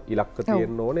කරන්න පුළුවන් ඉලක්ක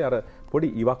තියෙන්න ඕනේ. අර පොඩි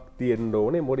ඉවක් තියෙන්න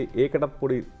ඕනේ. ඒකටත්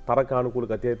පොඩි තරකානුකූල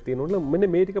ගතියක් තියෙන්න ඕනේ. මෙන්න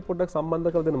මේ ටික පොඩ්ඩක් සම්බන්ධ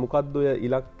කරලා දෙන්න. මොකද්ද ඔය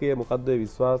ඉලක්කය? මොකද්ද ඔය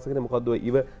විශ්වාසය? මොකද්ද ඔය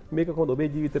ඉව? මේක කොහොමද ඔබේ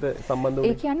ජීවිතේට සම්බන්ධ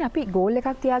වෙන්නේ? ඒ කියන්නේ අපි ගෝල් එකක්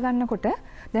තියාගන්නකොට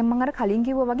දැන් මම අර කලින්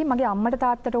කිව්වා වගේ මගේ අම්මට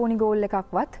තාත්තට ඕනි ගෝල්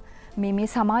එකක්වත් මේ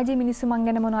සමාජයේ මිනිස්සු මං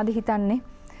ගැන මොනවද හිතන්නේ?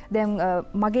 දැන්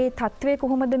මගේ තත්ත්වය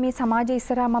කොහොමද මේ සමාජයේ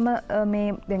ඉස්සරහා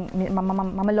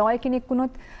මම ලෝය කෙනෙක්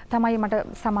වුණොත් තමයි මට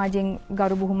සමාජයෙන්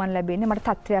ගරු බුහුමන් ලැබෙන්නේ. මට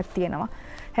තත්ත්වයක් තියෙනවා.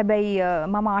 හැබැයි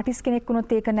මම ආටිස්ට් කෙනෙක්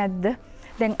වුණොත් ඒක නැද්ද?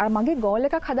 දැන් මගේ ගෝල්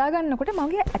එකක් හදාගන්නකොට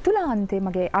මගේ ඇතුළාන්තේ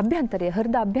මගේ අභ්‍යන්තරය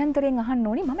හෘද අභ්‍යන්තරයෙන් අහන්න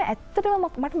ඕනි මම ඇත්තටම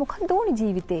මට මොකක්ද ඕනි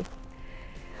ජීවිතේ?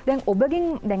 දැන් ඔබගෙන්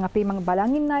දැන් අපි මම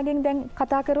බලන් ඉන්න අයගෙන් දැන්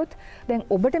කතා කරොත් දැන්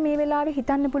ඔබට මේ වෙලාවේ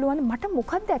හිතන්න පුළුවන් මට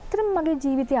මොකක්ද ඇත්තටම මගේ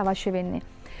ජීවිතේ අවශ්‍ය වෙන්නේ?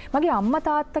 මගේ අම්මා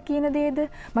තාත්තා කියන දේද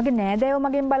මගේ නෑදෑයෝ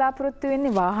මගෙන් බලාපොරොත්තු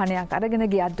වෙන්නේ වාහනයක් අරගෙන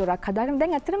ගියක් දොරක් හදාගෙන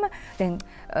දැන් ඇත්තටම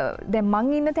දැන් මං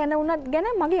ඉන්න තැන උනත් ගැන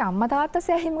මගේ අම්මා තාත්තා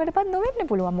සෑහීමකටපත් නොවෙන්න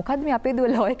පුළුවන්. මොකද්ද මේ අපේ දුව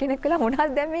ලෝය කෙනෙක් වෙලා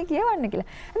මොනවද දැන් මේ කියවන්නේ කියලා.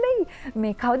 හැබැයි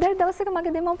මේ කවදාද දවසක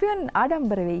මගේ දෙමව්පියන්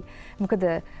ආඩම්බර වෙයි. මොකද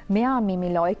මෙයා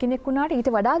මේ ලෝය කෙනෙක් වුණාට ඊට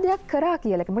වඩා දෙයක් කරා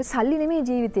කියලා. මොකද සල්ලි නෙමෙයි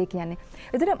ජීවිතේ කියන්නේ.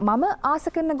 ඒතර මම ආස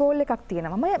කරන ගෝල් එකක්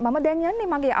තියෙනවා. මම දැන්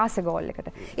යන්නේ මගේ ආස ගෝල් එකට.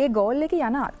 ඒ ගෝල් එකේ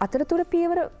යන අතරතුර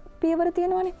පියවර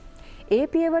තියෙනවානේ. ඒ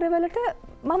පියවර වලට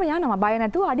මම යනවා බය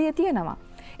නැතුව අඩිය තියෙනවා.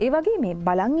 ඒ වගේ මේ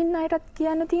බලන් ඉන්න අයටත්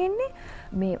කියන්න තියෙන්නේ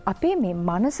මේ අපේ මේ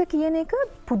මනස කියන එක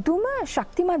පුදුම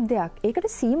ශක්තිමත් දෙයක්. ඒකට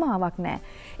සීමාවක් නැහැ.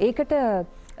 ඒකට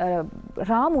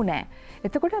රාමු නැහැ.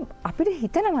 එතකොට අපිට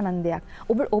හිතනවා නම් දෙයක්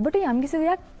ඔබට යම්කිසි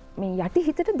දෙයක් මේ යටි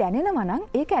හිතට දැනෙනවා නම්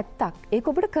ඒක ඇත්තක්. ඒක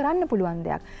ඔබට කරන්න පුළුවන්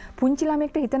දෙයක්. පුංචි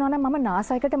ළමයෙක්ට හිතනවා නම් මම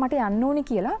නාසයකට මට යන්න ඕනි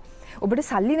කියලා ඔබට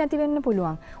සල්ලි නැති වෙන්න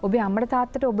පුළුවන්. ඔබේ අම්මට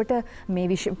තාත්තට ඔබට මේ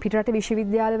පිටරට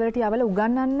විශ්වවිද්‍යාලවලට යවලා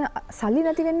උගන්වන්න සල්ලි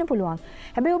නැති වෙන්න පුළුවන්.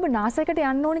 හැබැයි ඔබ නාසයකට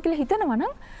යන්න ඕනි කියලා හිතනවා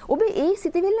නම් ඔබ ඒ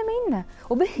සිතවිල්ලම ඉන්න.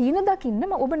 ඔබ හීන දකින්න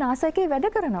ඔබ නාසයකේ වැඩ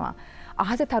කරනවා.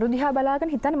 අහසේ තරු දිහා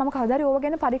බලාගෙන හිතන්න මම කවදාද ඕව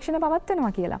ගැන පරීක්ෂණ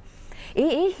පවත්වනවා කියලා.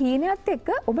 ඒ හීනයත් එක්ක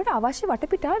ඔබට අවශ්‍ය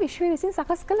වටපිටාව විශ්වය විසින්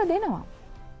සකස් කරලා දෙනවා.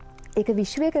 ඒක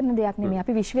විශ්වය කරන දෙයක් නෙමෙයි.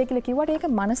 අපි විශ්වය කියලා කිව්වට ඒක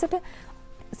මනසට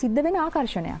සිද්ධ වෙන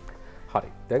ආකර්ෂණයක්. හරි.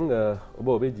 දැන් ඔබ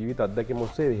ඔබේ ජීවිත අත්දැකීම්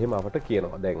ඔස්සේ එහෙම අපට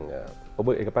කියනවා. දැන්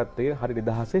ඔබ එක පැත්තකින් හරි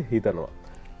නිදහසේ හිතනවා.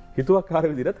 හිතුවක්කාර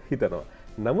විදිහට හිතනවා.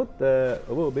 නමුත්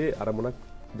ඔබ ඔබේ අරමුණක්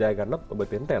ජය ගන්නත් ඔබ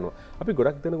තෙන්ට යනවා. අපි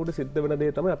ගොඩක් දෙනෙකුට සිද්ධ වෙන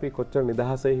දේ තමයි අපි කොච්චර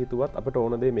නිදහසේ හිතුවත් අපිට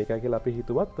ඕන දේ මේකයි කියලා අපි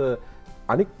හිතුවත්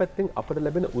අනික් පැත්තෙන් අපිට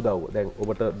ලැබෙන උදව්ව. දැන්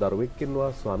ඔබට දරුවෙක්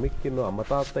ඉන්නවා, ස්වාමියෙක් ඉන්නවා, අම්මා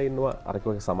තාත්තා ඉන්නවා, අරක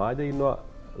වගේ සමාජය ඉන්නවා,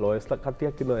 ලෝයස්ලා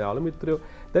කට්ටියක් ඉන්නවා, යාළු මිත්‍රයෝ.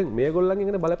 දැන්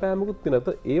මේගොල්ලන්ගෙන් එන බලපෑමකුත්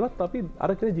තියෙනවා. ඒවත් අපි අර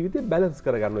කෙන ජීවිතේ බැලන්ස්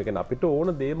කරගන්නවා. ඒ කියන්නේ අපිට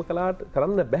ඕන දේම කළාට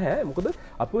කරන්න බෑ. මොකද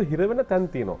අපිව හිර වෙන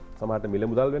තැන් තියෙනවා. සමහරට මිල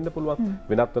මුදල් වෙන්න පුළුවන්,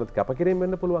 වෙනත් වෙනත් කැපකිරීම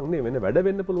වෙන්න පුළුවන්, නේ වෙන වැඩ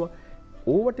වෙන්න පුළුවන්.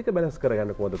 ඕව ටික බැලන්ස්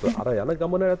කරගන්න කොහොමද? අර යන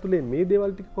ගමන ඇතුලේ මේ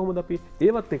දේවල් ටික කොහොමද අපි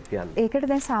ඒවත් එක්ක යන්නේ? ඒකට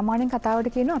දැන් සාමාන්‍යයෙන් කතාවට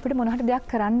කියනවා අපිට මොන හරි දෙයක්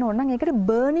කරන්න ඕන නම් ඒකට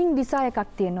බර්නින් ඩිසයර්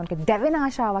එකක් තියෙන්න ඕනේ. දැවෙන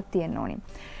ආශාවක් තියෙන්න ඕනේ.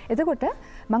 එතකොට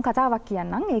මම කතාවක්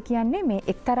කියන්නම්. ඒ කියන්නේ මේ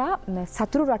එක්තරා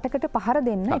සතුරු රටකට පහර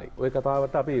දෙන්න. හරි. ওই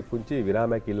කතාවට අපි පුංචි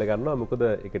විරාමයක් ඉල්ල ගන්නවා. මොකද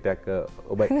එක ටිකක්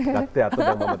ඔබ ගත්තේ අත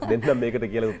දැන් මම දෙන්නම් මේකට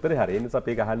කියලා උත්තරේ. හරි. ඒ නිසා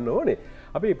අපි ඒක අහන්න ඕනේ.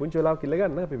 අපි පුංචි වෙලාවක් ඉල්ල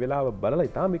ගන්න. අපි වෙලාව බලලා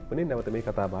ඉතාම ඉක්මනින් නැවත මේ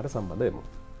කතාව බාර සම්බන්ධ වෙමු.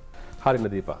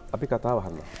 හරිද දීපා? අපි කතාව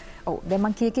අහන්න. ඔව් දැන්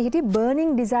මම කීකේ හිටියේ බර්නින්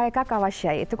ඩිසයර් එකක්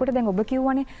අවශ්‍යයි. එතකොට දැන් ඔබ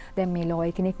කිව්වනේ දැන් මේ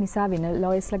ලෝයර් කෙනෙක් නිසා වෙන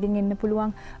ලෝයර්ස්ලාගෙන් එන්න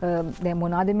පුළුවන්. දැන්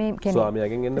මොනවාද මේ කියන්නේ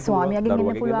ස්වාමියාගෙන් එන්න පුළුවන්. ස්වාමියාගෙන්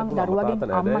එන්න පුළුවන්.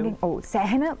 දරුවාගෙන් අම්මගෙන් ඔව්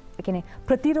සෑහෙන කියන්නේ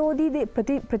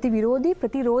ප්‍රතිවිරෝධී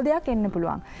ප්‍රතිරෝධයක් එන්න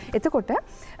පුළුවන්. එතකොට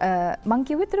මම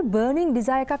කිව්වේ විතර බර්නින්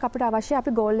ඩිසයර් එකක් අපිට අවශ්‍යයි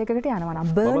අපි ගෝල් එකකට යනවා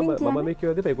නම්. බර්නින් කියන්නේ මම මේ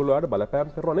කියවදී ඒගොල්ලෝට බලපෑම්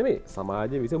කරනවා නෙමෙයි.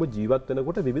 සමාජයේ විසින් ඔබ ජීවත්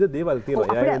වෙනකොට විවිධ දේවල්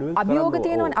තියෙනවා. එයා වෙනුවෙන් අභියෝග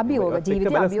තියෙනවනේ. අභියෝග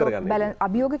ජීවිතය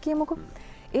අභියෝග කියමුකෝ.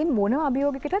 ඒ මොන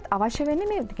අභියෝගයකටත් අවශ්‍ය වෙන්නේ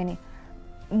මේ කියන්නේ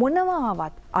මොනවා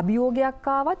ආවත් අභියෝගයක්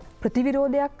ආවත්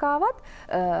ප්‍රතිවිරෝධයක් ආවත්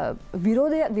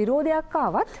විරෝධයක්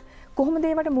ආවත් කොහොමද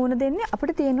ඒවට මුහුණ දෙන්නේ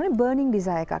අපිට තියෙන්නේ බර්නින්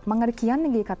ඩිසයර් එකක්. මම අර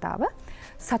කියන්නේ ගේ කතාව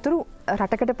සතුරු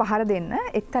රටකට පහර දෙන්න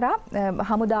එක්තරා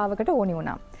හමුදාවකට ඕනි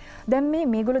වුණා. දැන්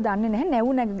මේගොල්ලෝ දන්නේ නැහැ නැව්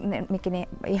මේ කියන්නේ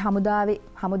මේ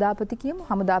හමුදාපති කියමු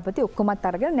හමුදාපති ඔක්කොමත්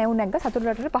අරගෙන නැව් නැග්ග සතුරු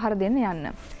රටට පහර දෙන්න යන්න.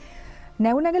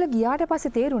 නැව් නැගලා ගියාට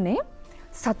පස්සේ තේරුනේ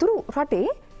සතුරු රටේ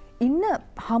ඉන්න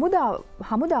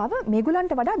හමුදාව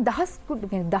මේගොල්ලන්ට වඩා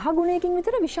 10 ගුණයකින්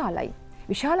විතර විශාලයි.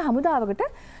 විශාල හමුදාවකට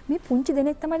මේ පුංචි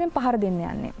දෙනෙක් තමයි දැන් පහර දෙන්න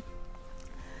යන්නේ.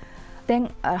 දැන්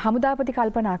හමුදාපති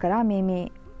කල්පනා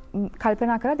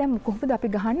කරා දැන් කොහොමද අපි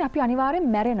ගහන්නේ අපි අනිවාර්යෙන්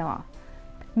මැරෙනවා.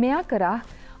 මෙයා කරා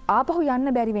ආපහු යන්න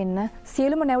බැරි වෙන්න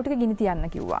සියලුම නැව් ටික ගිනි තියන්න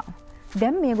කිව්වා.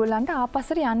 දැන් මේගොල්ලන්ට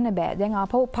ආපස්සට යන්න බෑ. දැන්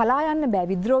ආපහු පලා යන්න බෑ.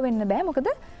 විද්‍රෝහ වෙන්න බෑ. මොකද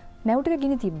නැව් ටික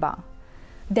ගිනි තිබ්බා.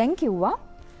 දැන් කිව්වා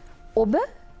ඔබ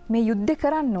මේ යුද්ධ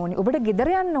කරන්න ඕනි. ඔබට ගෙදර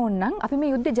යන්න ඕන නම් අපි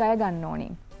මේ යුද්ධ ජය ගන්න ඕනි.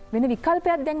 වෙන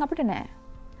විකල්පයක් දැන් අපිට නැහැ.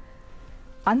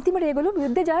 අන්තිමට ඒගොල්ලෝ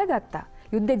යුද්ධ ජය ගත්තා.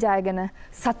 යුද්ධ ජයගෙන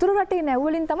සතුරු රටේ නැව්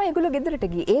වලින් තමයි ඒගොල්ලෝ ගෙදරට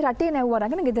ගියේ. ඒ රටේ නැව්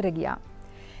අරගෙන ගෙදර ගියා.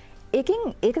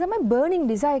 ඒක තමයි බර්නින්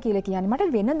ඩිසයර් කියලා කියන්නේ.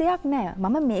 මට වෙන දෙයක් නැහැ.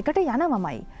 මම මේකට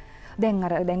යනවමයි.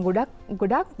 දැන්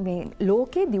ගොඩක් මේ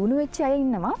ලෝකේ දියුණු වෙච්ච අය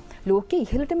ඉන්නවා. ලෝකේ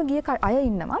ඉහළටම ගිය අය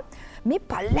ඉන්නවා. මේ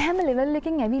පල්ලහැම ලෙවල්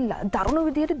එකෙන් ඇවිල්ලා දරුණු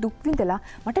විදියට දුක් විඳලා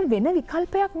මට වෙන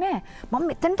විකල්පයක් නැහැ. මම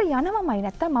මෙතනට යනවමයි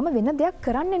නැත්තම් මම වෙන දෙයක්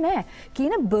කරන්නේ නැහැ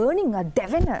කියන බර්නින්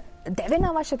දැවෙන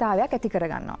අවශ්‍යතාවයක් ඇති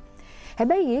කරගන්නවා.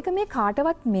 හැබැයි ඒක මේ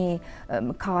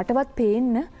කාටවත්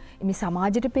පේන්න මේ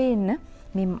සමාජයට පේන්න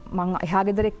මේ මං එහා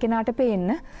ගෙදර එක්කෙනාට පේන්න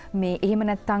මේ එහෙම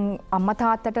නැත්තම් අම්මා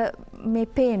තාත්තට මේ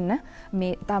පේන්න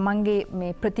මේ තමන්ගේ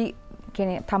මේ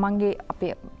තමන්ගේ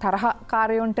අපේ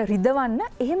තරහකාරයොන්ට රිදවන්න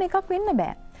එහෙම එකක් වෙන්න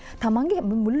බෑ. තමන්ගේ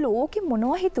මුළු ලෝකෙ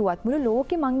මොනවා හිතුවත් මුළු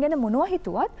ලෝකෙ මං ගැන මොනවා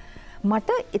හිතුවත් මට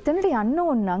එතනට යන්න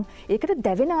ඕන නම් ඒකට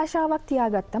දැවෙන ආශාවක්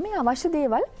තියාගත්තා. මේ අවශ්‍ය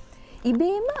දේවල්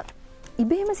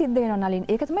ඉබේම සිද්ධ වෙනවා නලින්.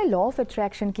 ඒක තමයි law of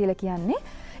attraction කියලා කියන්නේ.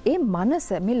 ඒ මනස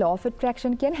මේ law of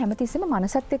attraction කියන්නේ හැමතිස්සෙම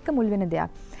මනසත් එක්ක මුල් වෙන දෙයක්.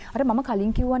 අර මම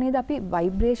කලින් කිව්වා නේද අපි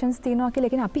vibrations තියෙනවා කියලා.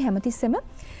 ඒ කියන්නේ අපි හැමතිස්සෙම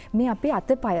මේ අපේ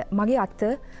අතපය මගේ අත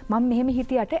මම මෙහෙම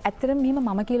හිටියට ඇත්තටම මෙහෙම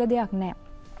මම කියලා දෙයක් නැහැ.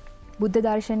 බුද්ධ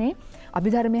දර්ශනයේ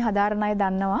අභිධර්මයේ හදාරන අය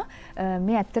දන්නවා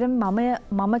මේ ඇත්තටම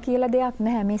මම කියලා දෙයක්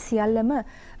නැහැ. මේ සියල්ලම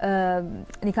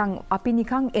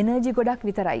නිකන් එනර්ජි ගොඩක්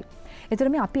විතරයි. ඒතර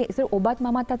මේ අපි ඔබත්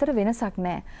මමත් අතර වෙනසක්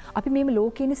නැහැ. අපි මේ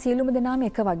ලෝකේ ඉන්න සියලුම දෙනාම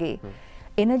එක වගේ.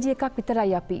 එනර්ජි එකක්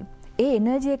විතරයි අපි. ඒ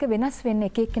එනර්ජි එක වෙනස් වෙන්නේ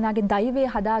එක එක්කෙනාගේ දෛවය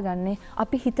හදාගන්නේ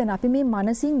අපි හිතන අපි මේ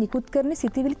මනසින් නිකුත් කරන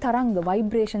සිතිවිලි තරංග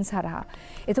ভাইබ්‍රේෂන්ස් හරහා.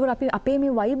 එතකොට අපේ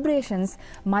මේ ভাইබ්‍රේෂන්ස්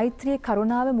මෛත්‍රිය,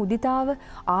 කරුණාව, මුදිතාව,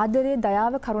 ආදරය,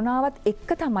 දයාව, කරුණාවත්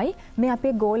එක්ක තමයි මේ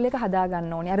අපේ ගෝල් එක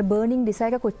හදාගන්න ඕනේ. අර බර්නින්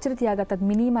ඩිසයර් එක කොච්චර තියාගත්තත්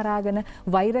මිනි මරාගෙන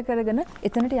වෛර කරගෙන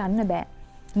එතනට යන්න බෑ.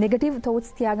 නෙගටිව් තෝට්ස්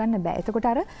තියාගන්න බෑ. එතකොට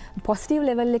අර පොසිටිව්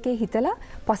ලෙවල් එකේ හිතලා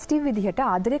පොසිටිව් විදිහට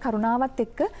ආදරේ කරුණාවත්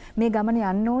එක්ක මේ ගමන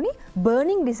යන්න ඕනි.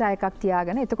 බර්නින් ඩිසයර් එකක්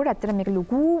තියාගෙන. එතකොට ඇත්තට මේක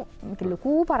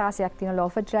ලොකු පරාසයක් තියෙන law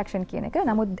of attraction කියන එක.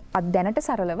 නමුත් දැනට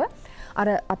සරලව අර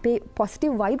අපේ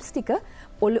පොසිටිව් වයිබ්ස් ටික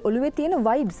ඔළුවේ තියෙන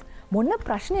වයිබ්ස් මොන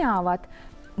ප්‍රශ්නය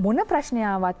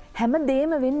ආවත්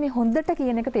හැමදේම වෙන්නේ හොඳට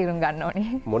කියන එක තේරුම් ගන්න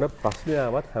ඕනේ. මොන ප්‍රශ්නය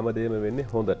ආවත් හැමදේම වෙන්නේ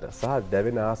හොඳට. සහ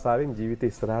දැවෙන ආසාවෙන් ජීවිතේ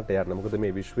ඉස්සරහට යන්න. මොකද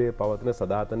මේ විශ්වයේ පවතින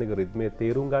සදාතනික රිද්මේ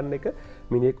තේරුම් ගන්න එක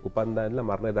මිනිහෙක් උපන්දා ඉඳලා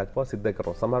මරණය දක්වා සිද්ධ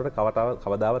කරනවා. සමහරවිට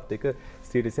කවදාවත් ඒක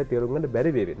සීරියස්ව තේරුම් ගන්න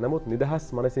බැරි වේවි. නමුත් නිදහස්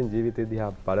මනසින් ජීවිතේ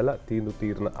දිහා බලලා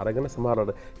තීරණ අරගෙන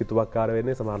සමහරවිට හිතුවක්කාර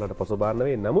වෙන්නේ සමහරවිට පසුබාහන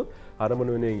වෙන්නේ. නමුත්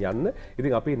අරමුණු වෙනුවෙන් යන්න.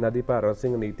 ඉතින් අපි නදීපා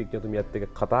රණසිංහ නීතිඥතුමියත්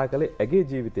එක්ක කතා කළේ ඇගේ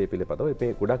ජීවිතය පිළිබඳව.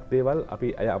 මේ ගොඩක් දේවල් අපි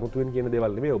අය අමුතුවෙන් කියන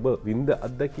දේවල් නෙමෙයි ඔබ විඳ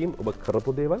අත්දැකීම් ඔබ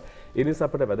කරපු දේවල් ඒ නිසා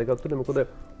අපිට වැදගත් වෙන්නේ මොකද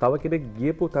තව කෙනෙක්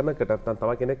ගියපු තැනකට නැත්නම්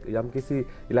තව කෙනෙක් යම්කිසි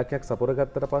ඉලක්කයක්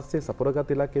සපුරගත්තට පස්සේ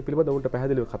සපුරගත් ඉලක්කය පිළිබඳව උන්ට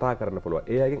පැහැදිලිව කතා කරන්න පුළුවන්.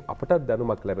 ඒ අයගෙන් අපටත්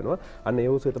දැනුමක් ලැබෙනවා. අන්න ඒ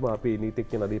ඔස්සේ තමයි අපි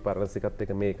නීතිඥ නදී පරණසිකත්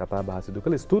එක්ක මේ කතා බහ සිදු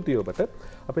කළේ. ස්තුතියි ඔබට.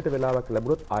 අපිට වෙලාවක්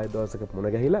ලැබුණොත් ආයෙ දවසක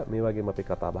මුණ ගැහිලා මේ වගේම අපි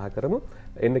කතා බහ කරමු.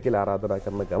 එන්න කියලා ආරාධනා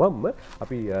කරන ගමන්ම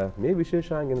අපි මේ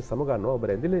විශේෂාංගයෙන් සමගන්නවා ඔබ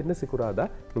රැඳිලා ඉන්න සිකුරාදා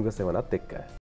නුගසෙවණත් එක්ක.